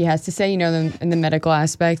what she has to say, in the medical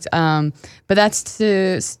aspect. But that's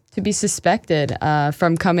to be suspected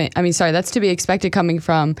from coming. I mean, sorry, that's to be expected coming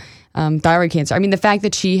from thyroid cancer. I mean, the fact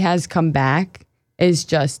that she has come back is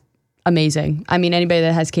just amazing. I mean, anybody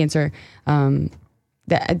that has cancer,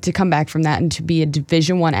 to come back from that and to be a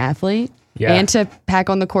Division I athlete and to pack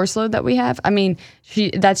on the course load that we have. I mean,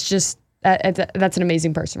 that's an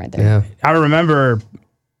amazing person right there. Yeah. I remember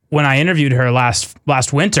when I interviewed her last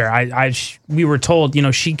winter. We were told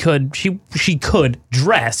she could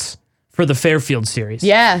dress for the Fairfield series.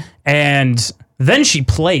 Yeah. And then she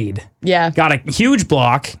played. Yeah. Got a huge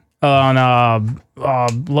block on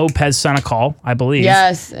Lopez Senecal, I believe.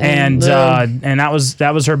 Yes, and and that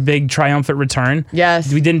was her big triumphant return.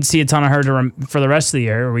 Yes. We didn't see a ton of her for the rest of the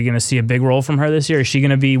year. Are we going to see a big role from her this year? Is she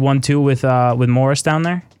going to be 1-2 with Morris down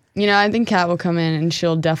there? I think Kat will come in and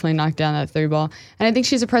she'll definitely knock down that three ball. And I think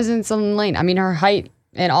she's a presence in the lane. I mean, her height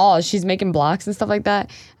and all, she's making blocks and stuff like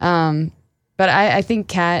that. But I think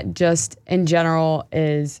Kat just in general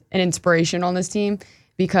is an inspiration on this team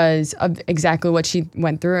because of exactly what she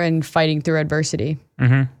went through and fighting through adversity.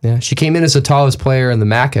 Yeah. She came in as the tallest player in the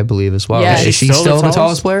MAAC, I believe, as well. Yeah. Is she still the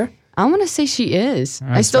tallest player? I want to say she is.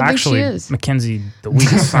 I still think she is. Mackenzie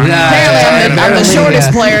DeWees. Apparently, I'm the Apparently, shortest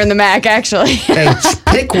yeah. player in the MAAC, actually. Hey,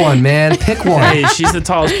 pick one, man. Pick one. Hey, she's the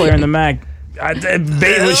tallest player in the MAAC.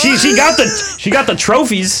 She got the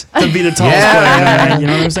trophies to be the tallest player in the MAAC. You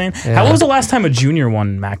know what I'm saying? How was the last time a junior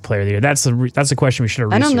won MAAC Player of the Year? That's a question we should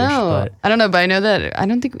have I researched. don't know. But I don't know, but I know that I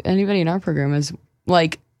don't think anybody in our program is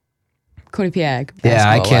like Quinnipiac. Yeah,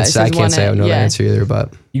 I can't say I know the yeah. answer either,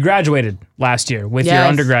 but you graduated last year with your Yes.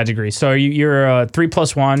 undergrad degree, so you're a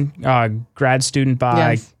 3+1 grad student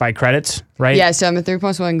by credits, right? Yeah, so I'm a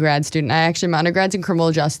 3+1 grad student. My undergrad's in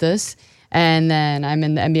criminal justice, and then I'm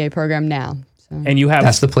in the MBA program now. So. And you have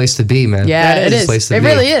that's the place to be, man. Yeah, That it the is. place to It be.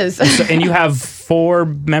 really is. and you have 4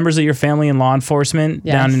 members of your family in law enforcement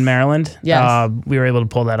Yes. down in Maryland. Yes. We were able to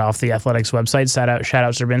pull that off the athletics website. Shout out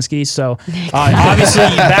Zerbinski. So obviously,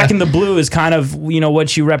 back in the blue is kind of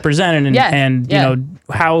what you represented, and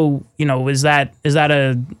how is that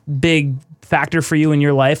a big factor for you in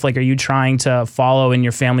your life? Like, are you trying to follow in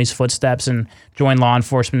your family's footsteps and join law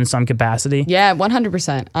enforcement in some capacity? Yeah,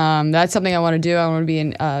 100%. That's something I want to do. I want to be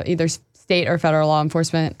in either state or federal law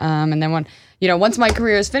enforcement. And then once my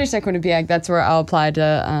career is finished at Quinnipiac, that's where I'll apply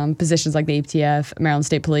to positions like the APTF, Maryland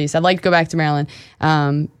State Police. I'd like to go back to Maryland.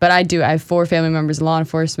 But I have 4 family members in law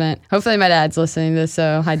enforcement. Hopefully my dad's listening to this,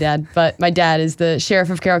 so hi, Dad. But my dad is the sheriff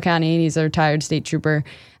of Carroll County, and he's a retired state trooper.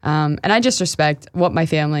 And I just respect what my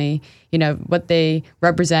family, what they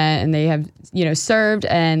represent, and they have, served,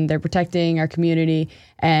 and they're protecting our community.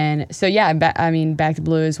 And so, yeah, Back to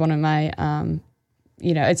Blue is one of my,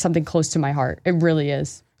 it's something close to my heart. It really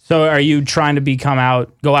is. So are you trying to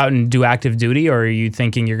go out and do active duty, or are you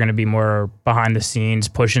thinking you're going to be more behind the scenes,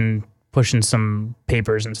 pushing some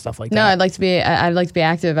papers and stuff like that? No, I'd like to be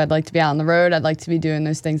active. I'd like to be out on the road. I'd like to be doing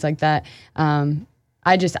those things like that.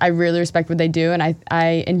 I really respect what they do, and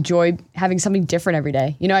I enjoy having something different every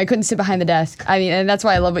day. I couldn't sit behind the desk. And that's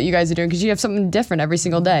why I love what you guys are doing, because you have something different every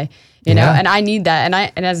single day. You know, and I need that.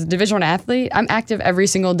 And as a Division I athlete, I'm active every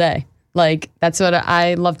single day. Like, that's what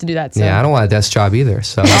I love to do that. So. Yeah, I don't want a desk job either.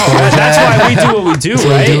 So that's why we do what we do,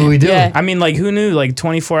 right? We do what we do. Yeah. I mean, like, who knew? Like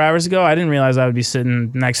 24 hours ago, I didn't realize I would be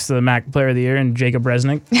sitting next to the MAAC Player of the Year and Jacob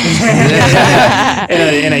Resnick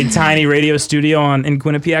in a tiny radio studio in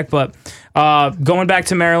Quinnipiac. But going back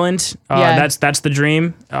to Maryland, that's the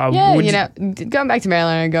dream. Going back to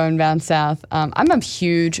Maryland or going down south, I'm a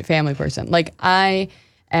huge family person. Like, I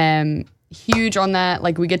am huge on that.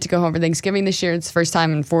 Like, we get to go home for Thanksgiving this year. It's the first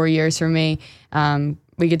time in 4 years for me.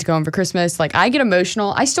 We get to go home for Christmas. Like, I get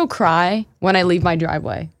emotional. I still cry when I leave my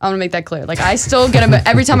driveway. I want to make that clear. Like, I still get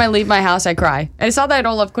every time I leave my house, I cry. And it's not that I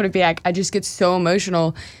don't love Quinnipiac. I just get so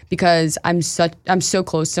emotional because I'm so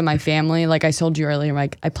close to my family. Like I told you earlier,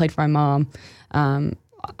 like, I played for my mom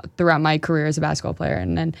throughout my career as a basketball player,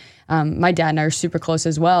 and then my dad and I are super close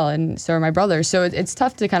as well, and so are my brothers. So it's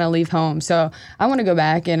tough to kind of leave home. So I want to go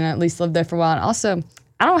back and at least live there for a while. And also,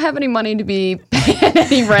 I don't have any money to be paying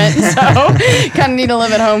any rent, so kind of need to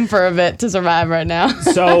live at home for a bit to survive right now.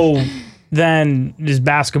 So then, is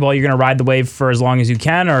basketball, you're going to ride the wave for as long as you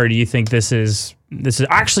can, or do you think this is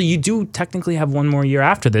actually, you do technically have one more year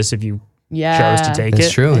after this if you chose to take it?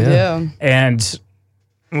 That's true, yeah. I do. And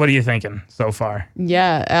what are you thinking so far?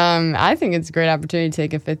 Yeah, I think it's a great opportunity to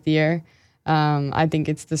take a 5th year. I think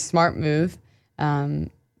it's the smart move. I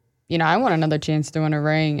want another chance to win a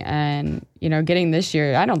ring, and, getting this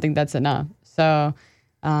year, I don't think that's enough. So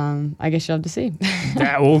I guess you'll have to see.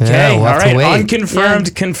 Okay, we'll all right.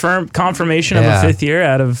 Unconfirmed, confirmation of a 5th year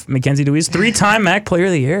out of Mackenzie DeWees, 3-time MAAC Player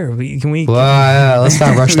of the Year. Let's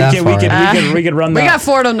not rush that far. We could run that. We got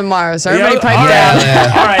Fordham tomorrow, so everybody pipe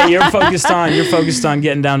down. All right, you're focused on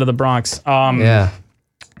getting down to the Bronx. Yeah,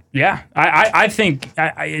 I think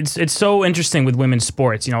it's so interesting with women's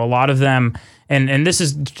sports. A lot of them, and this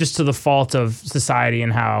is just to the fault of society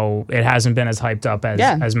and how it hasn't been as hyped up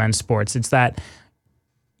as men's sports. It's that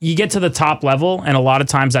you get to the top level, and a lot of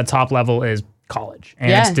times that top level is college, and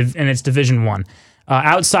it's Division I.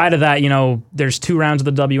 Outside of that, there's 2 rounds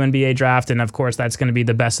of the WNBA draft, and of course that's going to be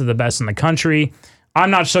the best of the best in the country. I'm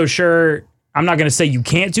not so sure. I'm not going to say you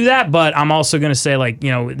can't do that, but I'm also going to say,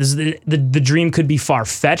 this is the dream could be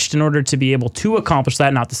far-fetched in order to be able to accomplish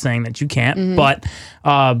that. Not to saying that you can't, but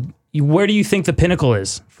where do you think the pinnacle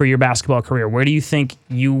is for your basketball career? Where do you think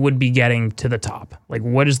you would be getting to the top? Like,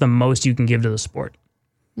 what is the most you can give to the sport?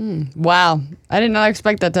 Wow. I did not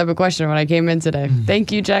expect that type of question when I came in today.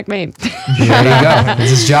 Thank you, Jack Mate. There you go. It's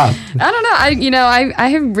his job. I don't know.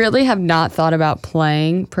 I really have not thought about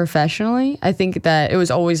playing professionally. I think that it was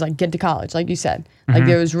always like get to college, like you said. Like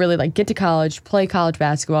there was really like get to college, play college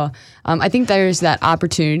basketball. I think there's that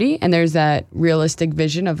opportunity and there's that realistic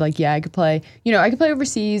vision of like, I could play, I could play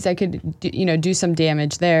overseas. I could, do some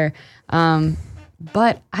damage there.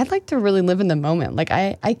 But I'd like to really live in the moment. Like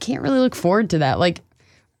I can't really look forward to that. Like,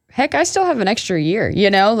 heck, I still have an extra year,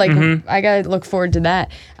 I got to look forward to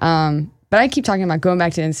that. But I keep talking about going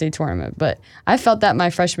back to the NCAA tournament, but I felt that my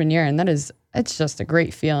freshman year, and it's just a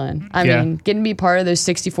great feeling. I mean, getting to be part of those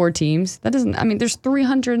 64 teams, there's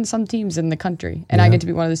 300 and some teams in the country, and I get to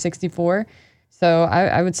be one of the 64. So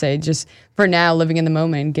I would say just for now, living in the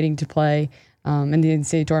moment and getting to play in the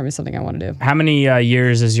NCAA tournament is something I want to do. How many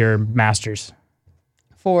years is your master's?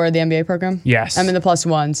 For the MBA program? Yes. I'm in the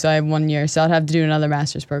 +1, so I have 1 year. So I'd have to do another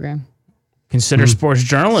master's program. Consider sports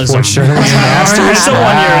journalism. Sports journalism master's.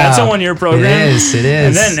 That's a 1 year program. It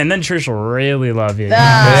is. And then Trish will really love you.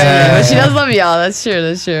 But she does love y'all. That's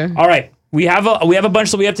true. All right. We have a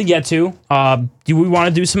bunch that we have to get to. Do we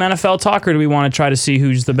want to do some NFL talk, or do we want to try to see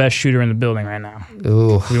who's the best shooter in the building right now?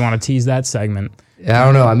 Ooh. We want to tease that segment. I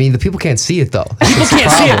don't know. I mean, the people can't see it, though. People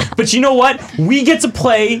can't see it. But you know what? We get to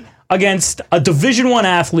play against a Division I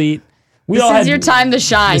athlete This is your time to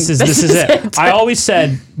shine. This is it. I always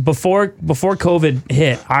said before COVID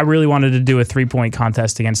hit, I really wanted to do a 3-point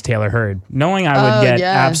contest against Taylor Hurd, knowing I would get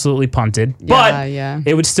absolutely punted. But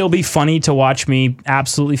it would still be funny to watch me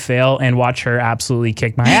absolutely fail and watch her absolutely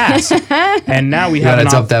kick my ass. And now we have to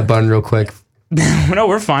dump that button real quick. No,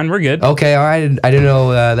 we're fine. We're good. Okay, all right. I didn't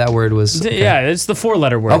know that word was. Okay. Yeah, it's the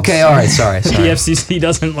 4-letter word. Okay, all right. Sorry. The FCC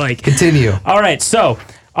doesn't like. Continue. All right, so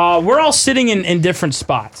we're all sitting in different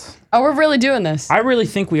spots. Oh, we're really doing this. I really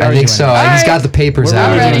think we are. I think so. He's got the papers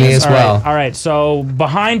out with me as well. All right. So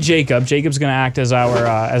behind Jacob's going to act as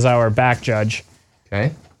our back judge.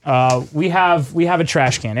 Okay. We have a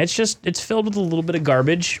trash can. It's filled with a little bit of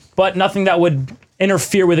garbage, but nothing that would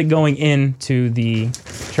interfere with it going into the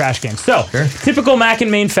trash can. So, typical Mac and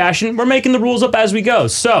Main fashion, we're making the rules up as we go.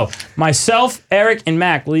 So, myself, Eric, and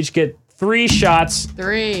Mac will each get 3 shots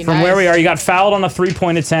from where we are. You got fouled on a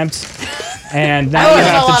 3-point attempt, and now you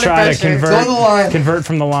have to try to convert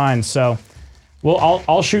from the line. So,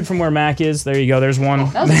 I'll shoot from where Mac is. There you go. There's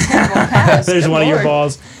one. That was a terrible pass. There's one of your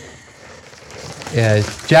balls. Yeah,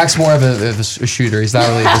 Jack's more of a shooter. He's not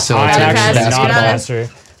really a facilitator. I'm actually not a passer.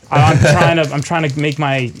 I'm trying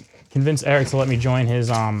to convince Eric to let me join his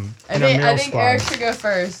I think squad. Eric should go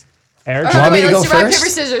first. Eric, you want me to go let's do rock, first? paper,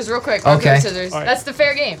 scissors, real quick. Rock, Okay. paper, scissors. Right. That's the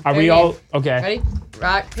fair game. Are Fair we game. all okay? Ready?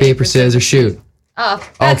 Rock, Paper, scissors, shoot. Oh,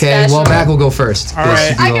 that's Okay, well, fashionable. Mac will go first. All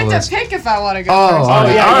right. I get to pick if I want to go Oh, first. all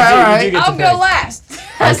right. yeah, all right, you all right. do get to I'll go pick. last.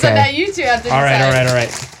 So Okay. now you two have to All decide.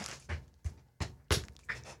 right.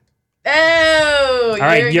 Oh, All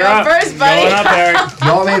right, you're up. first, buddy. Going up, Eric.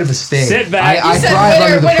 Y'all made a mistake. Sit back. I You said thrive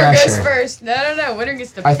under the winner pressure. goes first. No. Winner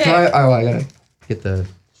gets to I pick. thrive. Oh, I gotta get the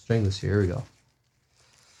string this here. Here we go.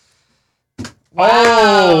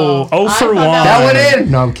 Oh, 0 for 1. That went in.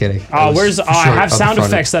 No, I'm kidding. Oh, where's? I have sound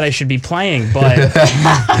effects that I should be playing, but.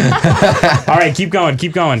 All right, keep going.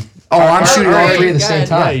 Oh, I'm shooting all right, 3 at the go same ahead.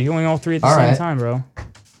 Yeah, time. you're going all 3 at the All same right. time, bro.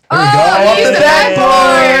 Oh, use the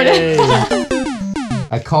backboard. Hey.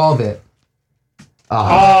 I called it.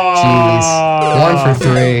 Oh, jeez. 1 for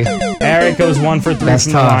 3. Eric goes 1 for 3 That's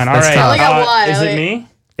from tough. the line. All That's right. tough. I got one. Is it me?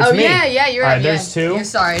 It's Oh, me. yeah, you're All right. right, there's 2. You're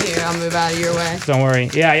sorry. Here, I'll move out of your way. Don't worry.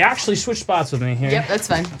 Yeah, you actually switched spots with me here. Yep, that's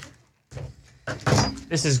fine.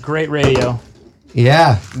 This is great radio.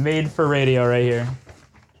 Yeah. Made for radio right here.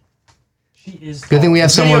 She is. Good thing we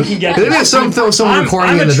have Video someone. can get Good thing we have this. someone recording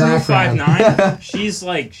I'm in the a true background. 5'9".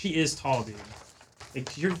 She is tall, dude.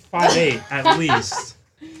 Like, you're 5'8" at least.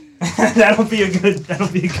 That'll be a good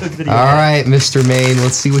video. All right, Mr. Main.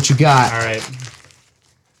 Let's see what you got. All right.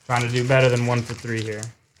 Trying to do better than 1 for 3 here.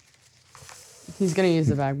 He's gonna use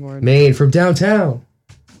the backboard. Main from downtown.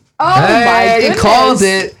 Oh my Hey, goodness! he called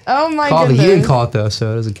it. Oh my Called it. goodness! He didn't call it though,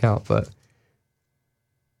 so it doesn't count. But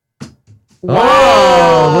Wow.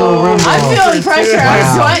 oh, little rim I'm ball. feeling pressure.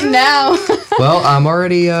 I'm sweating now. Well, I'm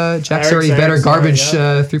already. Jack's already better Eric's garbage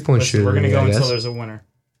already, 3-point shooter. We're gonna than go me, I until guess. there's a winner.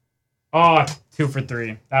 Oh, 2 for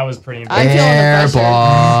 3. That was pretty I'm impressive. feeling the Air pressure.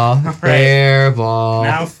 ball. Air ball.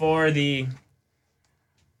 Now for the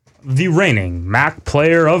reigning MAAC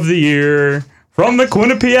Player of the Year from the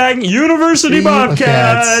Quinnipiac University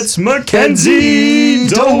Bobcats, Mackenzie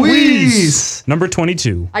DeWees. Number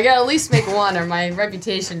 22. I gotta at least make one, or my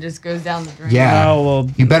reputation just goes down the drain. Yeah. Oh, well,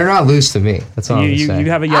 You better not lose to me. That's all I'm you saying.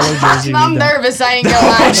 have a yellow jersey. I'm You don't. nervous. I ain't gonna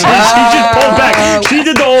lie. She just pulled back. She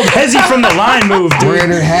did the old Hezzy from the line move, We're dude.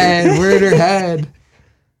 in her head. We're in her head.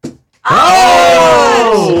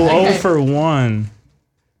 Oh, Okay. 0 for 1.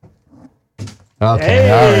 Okay.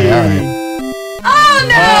 Hey. All right.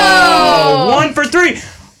 Oh no! 1 for 3.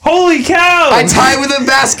 Holy cow! I tied with a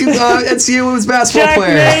NCAA women's basketball Jack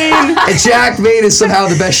player. Main. And Jack Main is somehow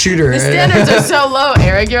the best shooter. The standards are so low,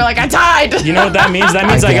 Eric. You're like, I tied. You know what that means? That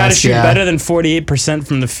means I got to guess, shoot yeah. better than 48%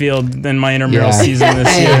 from the field in my intramural season this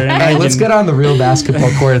Hey, year. And hey, I let's can- get on the real basketball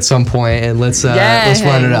court at some point and let's run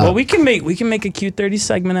it up. Well, we can make a Q30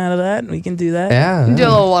 segment out of that. We can do that. yeah. Do a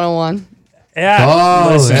little one-on-one. Yeah. Oh,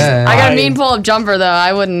 listen, yeah. I got a mean pull-up jumper though.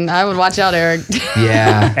 I would watch out, Eric.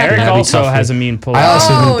 Yeah. Eric That'd be also tough. has a mean pull. I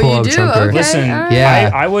also Oh, can pull you up do? jumper. Okay. Listen, all right.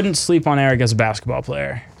 Yeah. I wouldn't sleep on Eric as a basketball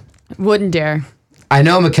player. Wouldn't dare. I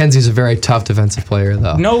know Mackenzie's a very tough defensive player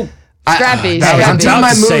though. No. Scrappy. I'm Scrappy. doing my About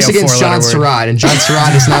to say moves a against John four-letter word. Surratt, and John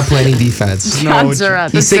Surratt does not play any defense. No,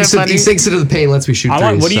 Surratt. He That's so sinks funny. into the paint and lets me shoot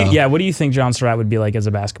threes. What do you think John Surratt would be like as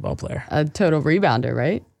a basketball player? A total rebounder,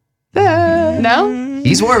 right? No?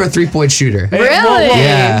 He's more of a 3-point shooter. Really?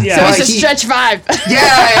 Yeah. Yeah. So Like he's a stretch 5.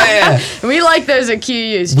 Yeah. We like those at QU.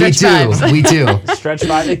 We Stretch do. 5s. We do. Stretch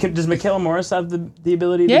 5. Does Michaela Morris have the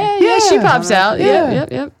ability to? Yeah, she pops out. Yeah.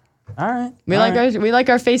 Yep. All right. We like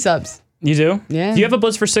our face ups. You do? Yeah. Do you have a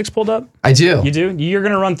blitz for 6 pulled up? I do. You do? You're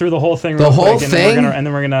gonna run through the whole thing. The real whole quick, thing? and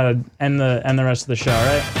then we're gonna end the rest of the show. All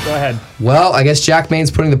right? Go ahead. Well, I guess Jack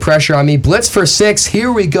Main's putting the pressure on me. Blitz for 6.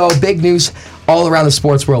 Here we go. Big news all around the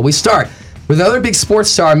sports world. We start with another big sports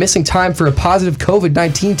star missing time for a positive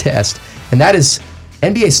COVID-19 test, and that is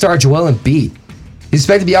NBA star Joel Embiid. He's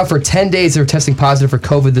expected to be out for 10 days after testing positive for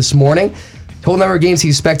COVID this morning. Total number of games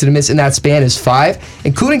he's expected to miss in that span is 5,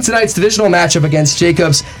 including tonight's divisional matchup against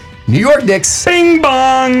Jacobs' New York Knicks. Bing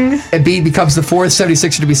bong! Embiid becomes the 4th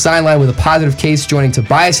 76er to be sidelined with a positive case, joining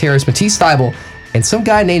Tobias Harris, Matisse Thybulle, and some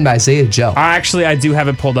guy named Isaiah Joe. Actually, I do have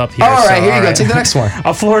it pulled up here. All right, here you go. Take the next one.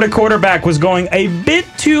 A Florida quarterback was going a bit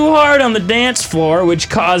too hard on the dance floor, which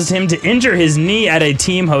caused him to injure his knee at a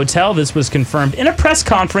team hotel. This was confirmed in a press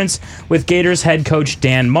conference with Gators head coach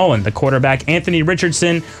Dan Mullen. The quarterback, Anthony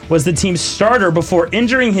Richardson, was the team's starter before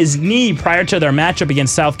injuring his knee prior to their matchup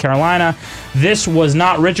against South Carolina. This was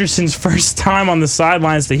not Richardson's first time on the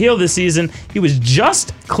sidelines to heal this season. He was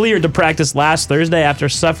just cleared to practice last Thursday after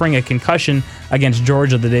suffering a concussion against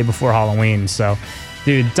Georgia the day before Halloween. So,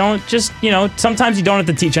 dude, don't just, sometimes you don't have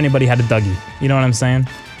to teach anybody how to Dougie. You know what I'm saying?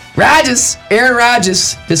 Aaron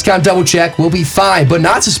Rodgers, discount double check, will be fined, but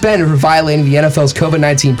not suspended for violating the NFL's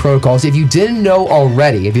COVID-19 protocols. If you didn't know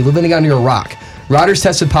already, if you're living under a rock, Rodgers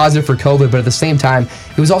tested positive for COVID, but at the same time,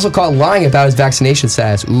 he was also caught lying about his vaccination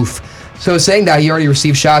status. Oof. So saying that he already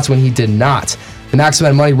received shots when he did not. The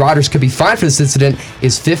maximum amount of money Rodgers could be fined for this incident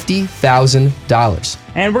is $50,000.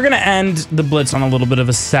 And we're going to end the Blitz on a little bit of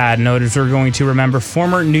a sad note as we're going to remember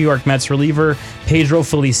former New York Mets reliever Pedro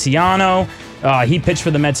Feliciano. He pitched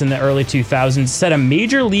for the Mets in the early 2000s, set a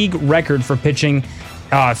major league record for pitching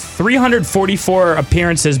 344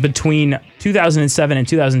 appearances between 2007 and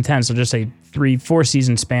 2010, so just a 3-4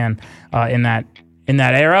 season span in that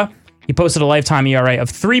era. He posted a lifetime ERA of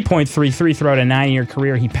 3.33 throughout a 9-year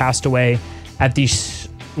career. He passed away at the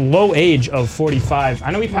low age of 45.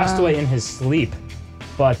 I know he passed away in his sleep,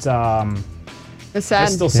 but It's sad.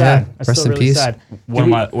 it's still sad. Yeah, It's rest still in really peace. sad.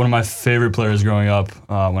 One of my favorite players growing up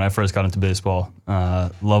when I first got into baseball.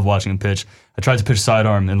 Love watching him pitch. I tried to pitch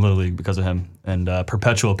sidearm in Little League because of him, and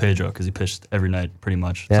perpetual Pedro because he pitched every night pretty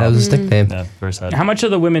much. Yeah, that was his nickname. Yeah, very sad. How much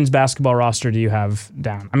of the women's basketball roster do you have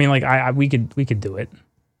down? I mean, like, we could do it.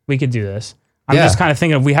 We could do this. I'm Yeah. just kind of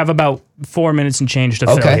thinking of, we have about 4 minutes and change to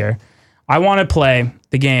fill Okay. here. I want to play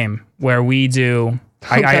the game where we do,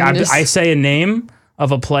 I say a name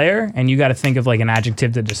of a player, and you got to think of like an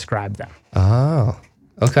adjective to describe them. Oh,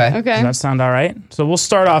 okay. Does Okay. that sound all right? So we'll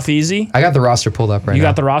start off easy. I got the roster pulled up right You now.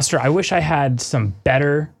 got the roster. I wish I had some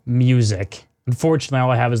better music. Unfortunately,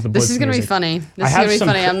 all I have is the Blitz This is going to be music. funny. This I is have going to be some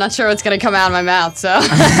funny. I'm not sure what's going to come out of my mouth, so.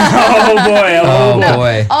 Oh boy! Oh,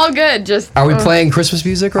 boy. All good. Just Are we playing Christmas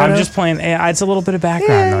music right I'm now? just playing. It's a little bit of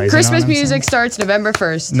background noise. you know Christmas what I'm saying? music starts November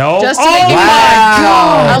 1st. No. Just to Oh make you my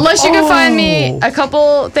mad. Unless you can find me a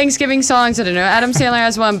couple Thanksgiving songs. I don't know. Adam Sandler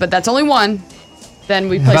has one, but that's only one. Then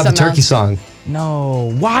we play How about the something turkey else. song?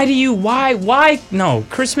 No. Why? No.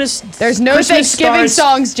 Christmas. There's no Christmas Thanksgiving starts-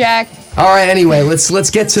 songs, Jack. All right, anyway, let's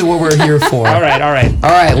get to what we're here for. All right. All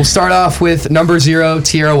right, we'll start off with number 0,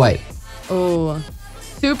 Tierra White. Oh,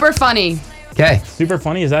 super funny. Okay. Super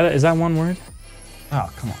funny. Is that one word? Oh,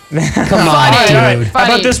 come on. Come on, Funny. dude. All right. How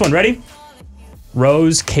Funny. about this one? Ready?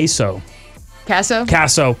 Rose Queso. Casso?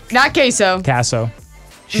 Casso. Not queso. Casso.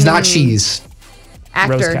 She's not cheese.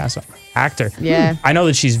 Rose Actor. Casso. Actor. Yeah, I know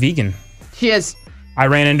that she's vegan. she is. I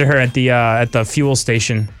ran into her at the fuel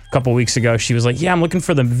station a couple weeks ago. She was like, "Yeah, I'm looking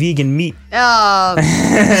for the vegan meat." Oh,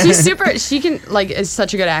 she's super. She is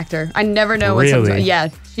such a good actor. I never know what's up. Really? Yeah,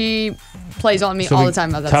 she plays on me all the time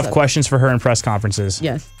about that Tough stuff. questions for her in press conferences.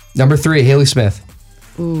 Yes. Number 3, Haley Smith.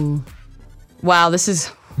 Ooh. Wow, this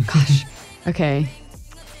is. Gosh. Okay.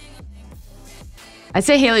 I'd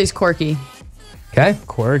say Haley's quirky. Okay.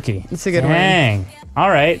 Quirky. It's a good one. Dang. All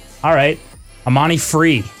right. Amani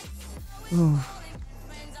Free.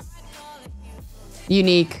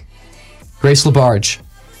 Unique. Grace LaBarge.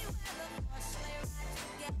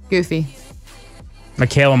 Goofy.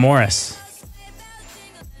 Michaela Morris.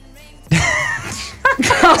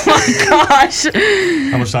 Gosh.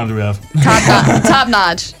 How much time do we have? Top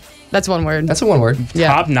notch. That's one word. That's a one word.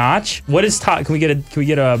 Yeah. Top notch. What is top? Can we get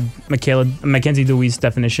a Mackenzie DeWees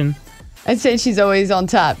definition? I'd say she's always on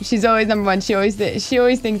top. She's always number one. She always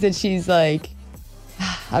thinks that she's like,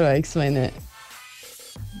 how do I explain it?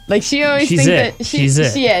 Like she always She's thinks it. that She's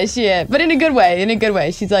it. She is. But in a good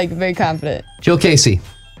way. She's like very confident. Jill Casey.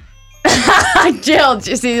 Jill,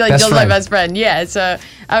 see, like Best Jill's my friend. best friend. Yeah. So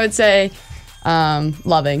I would say,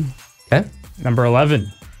 loving. Okay. Number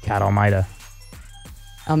 11. Cat Almeida.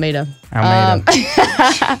 Almeida.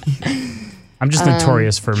 I'm just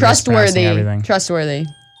notorious for mispronouncing everything. Trustworthy.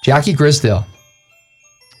 Jackie Grisdale.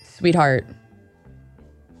 Sweetheart.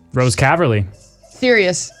 Rose Caverly.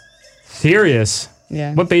 Serious.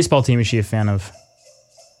 Yeah. What baseball team is she a fan of?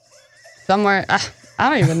 Somewhere. I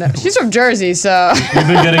don't even know. She's from Jersey, so. We've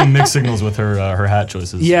been getting mixed signals with her hat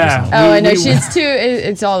choices. Yeah. recently. Oh, I know. She's too.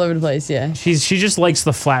 It's all over the place. Yeah. She just likes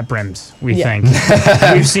the flat brims. We Yeah.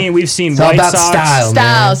 think. we've seen It's all White about Sox.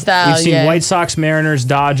 Style. We've seen yeah. White Sox, Mariners,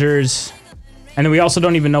 Dodgers, and then we also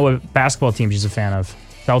don't even know what basketball team she's a fan of.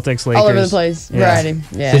 Celtics, Lakers. All over the place. Yeah. Variety.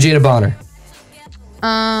 Yeah. Sajida Bonner.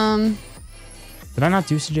 Did I not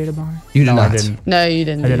do Sajida Bonner? You did No, not. I didn't. No, you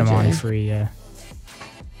didn't. I did you, Amani Jay. Free. Yeah.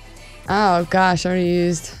 Oh gosh, I already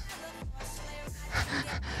used.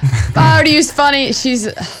 I already used funny. She's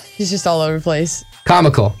just all over the place.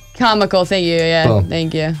 Comical. Comical. Thank you. Yeah. Boom.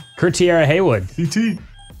 Thank you. Kurtiera Haywood. CT.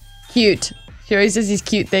 Cute. She always does these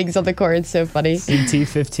cute things on the court. It's so funny.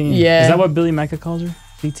 CT15. Yeah. Is that what Billy Mecca calls her?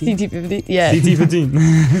 CT. CT50. Yeah.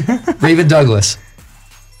 CT15. Raven Douglas.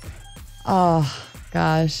 Oh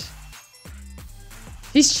gosh.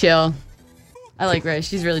 She's chill. I like Ray.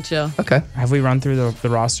 She's really chill. Okay. Have we run through the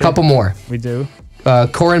roster? Couple more. We do.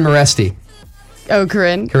 Corin Moresti. Oh,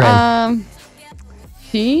 Corinne. Corinne.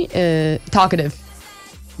 She is talkative.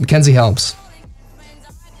 Mackenzie Helms.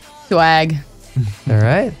 Swag. All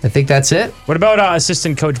right. I think that's it. What about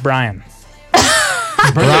assistant coach Brian?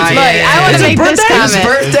 Brian. Look, I want to make this comment. His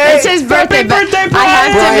birthday? It's his birthday. but birthday, I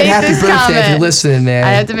have Brian, to make happy this birthday if you're comment. listening, man. I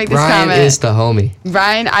have to make this Brian comment. is the homie.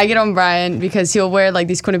 Brian, I get on Brian because he'll wear like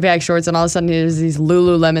these Quinnipiac shorts and all of a sudden he has these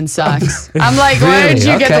Lululemon socks. I'm like, where did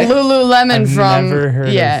Really? you get Okay. the Lululemon I've from? never heard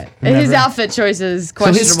of- Yeah. And his never- outfit choice is So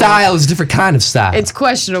questionable. his style is a different kind of style. It's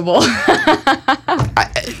questionable.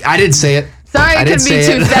 I didn't say it. Sorry, I it didn't could be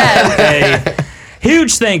say too it. sad. Hey,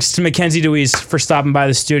 huge thanks to Mackenzie DeWees for stopping by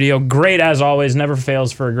the studio. Great as always, never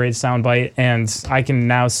fails for a great soundbite. And I can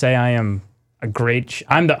now say I am a great.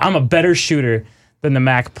 I'm a better shooter than the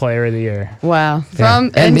MAAC Player of the Year. Wow.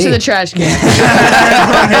 From and into me. the trash can.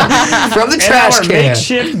 From the And trash our can.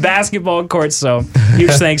 makeshift basketball court. So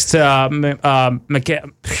huge thanks to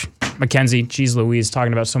Mackenzie. Jeez Louise,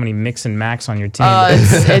 talking about so many mix and max on your team.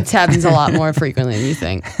 It happens a lot more frequently than you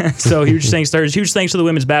think. So huge thanks to her. Huge thanks to the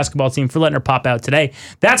women's basketball team for letting her pop out today.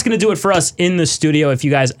 That's going to do it for us in the studio. If you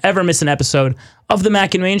guys ever miss an episode of the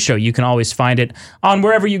Mac and Main Show, you can always find it on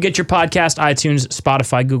wherever you get your podcast, iTunes,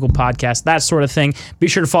 Spotify, Google Podcasts, that sort of thing. Be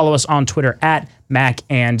sure to follow us on Twitter at Mac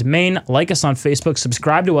and Main. Like us on Facebook.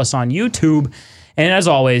 Subscribe to us on YouTube. And as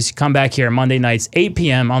always, come back here Monday nights, 8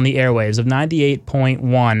 p.m. on the airwaves of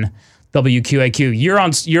 98.1 WQAQ.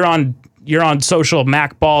 You're on social,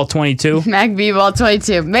 MacBall22. Mac B-Ball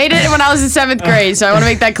 22. Made it when I was in 7th grade, so I want to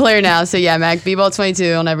make that clear now. So yeah, Mac B-Ball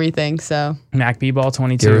 22 on everything. So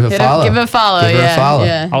MacBall22. Give her a follow. give it a follow. Give her a Yeah, follow.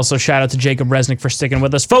 yeah. Also, shout out to Jacob Resnick for sticking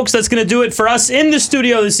with us. Folks, that's going to do it for us in the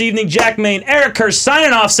studio this evening. Jack Main, Eric Hurst,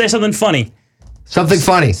 signing off. Say something funny. Something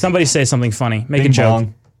funny. Somebody say something funny. Make Bing a joke.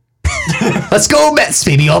 bong. Let's go Mets,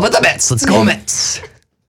 baby. All about the Mets. Let's go Mets.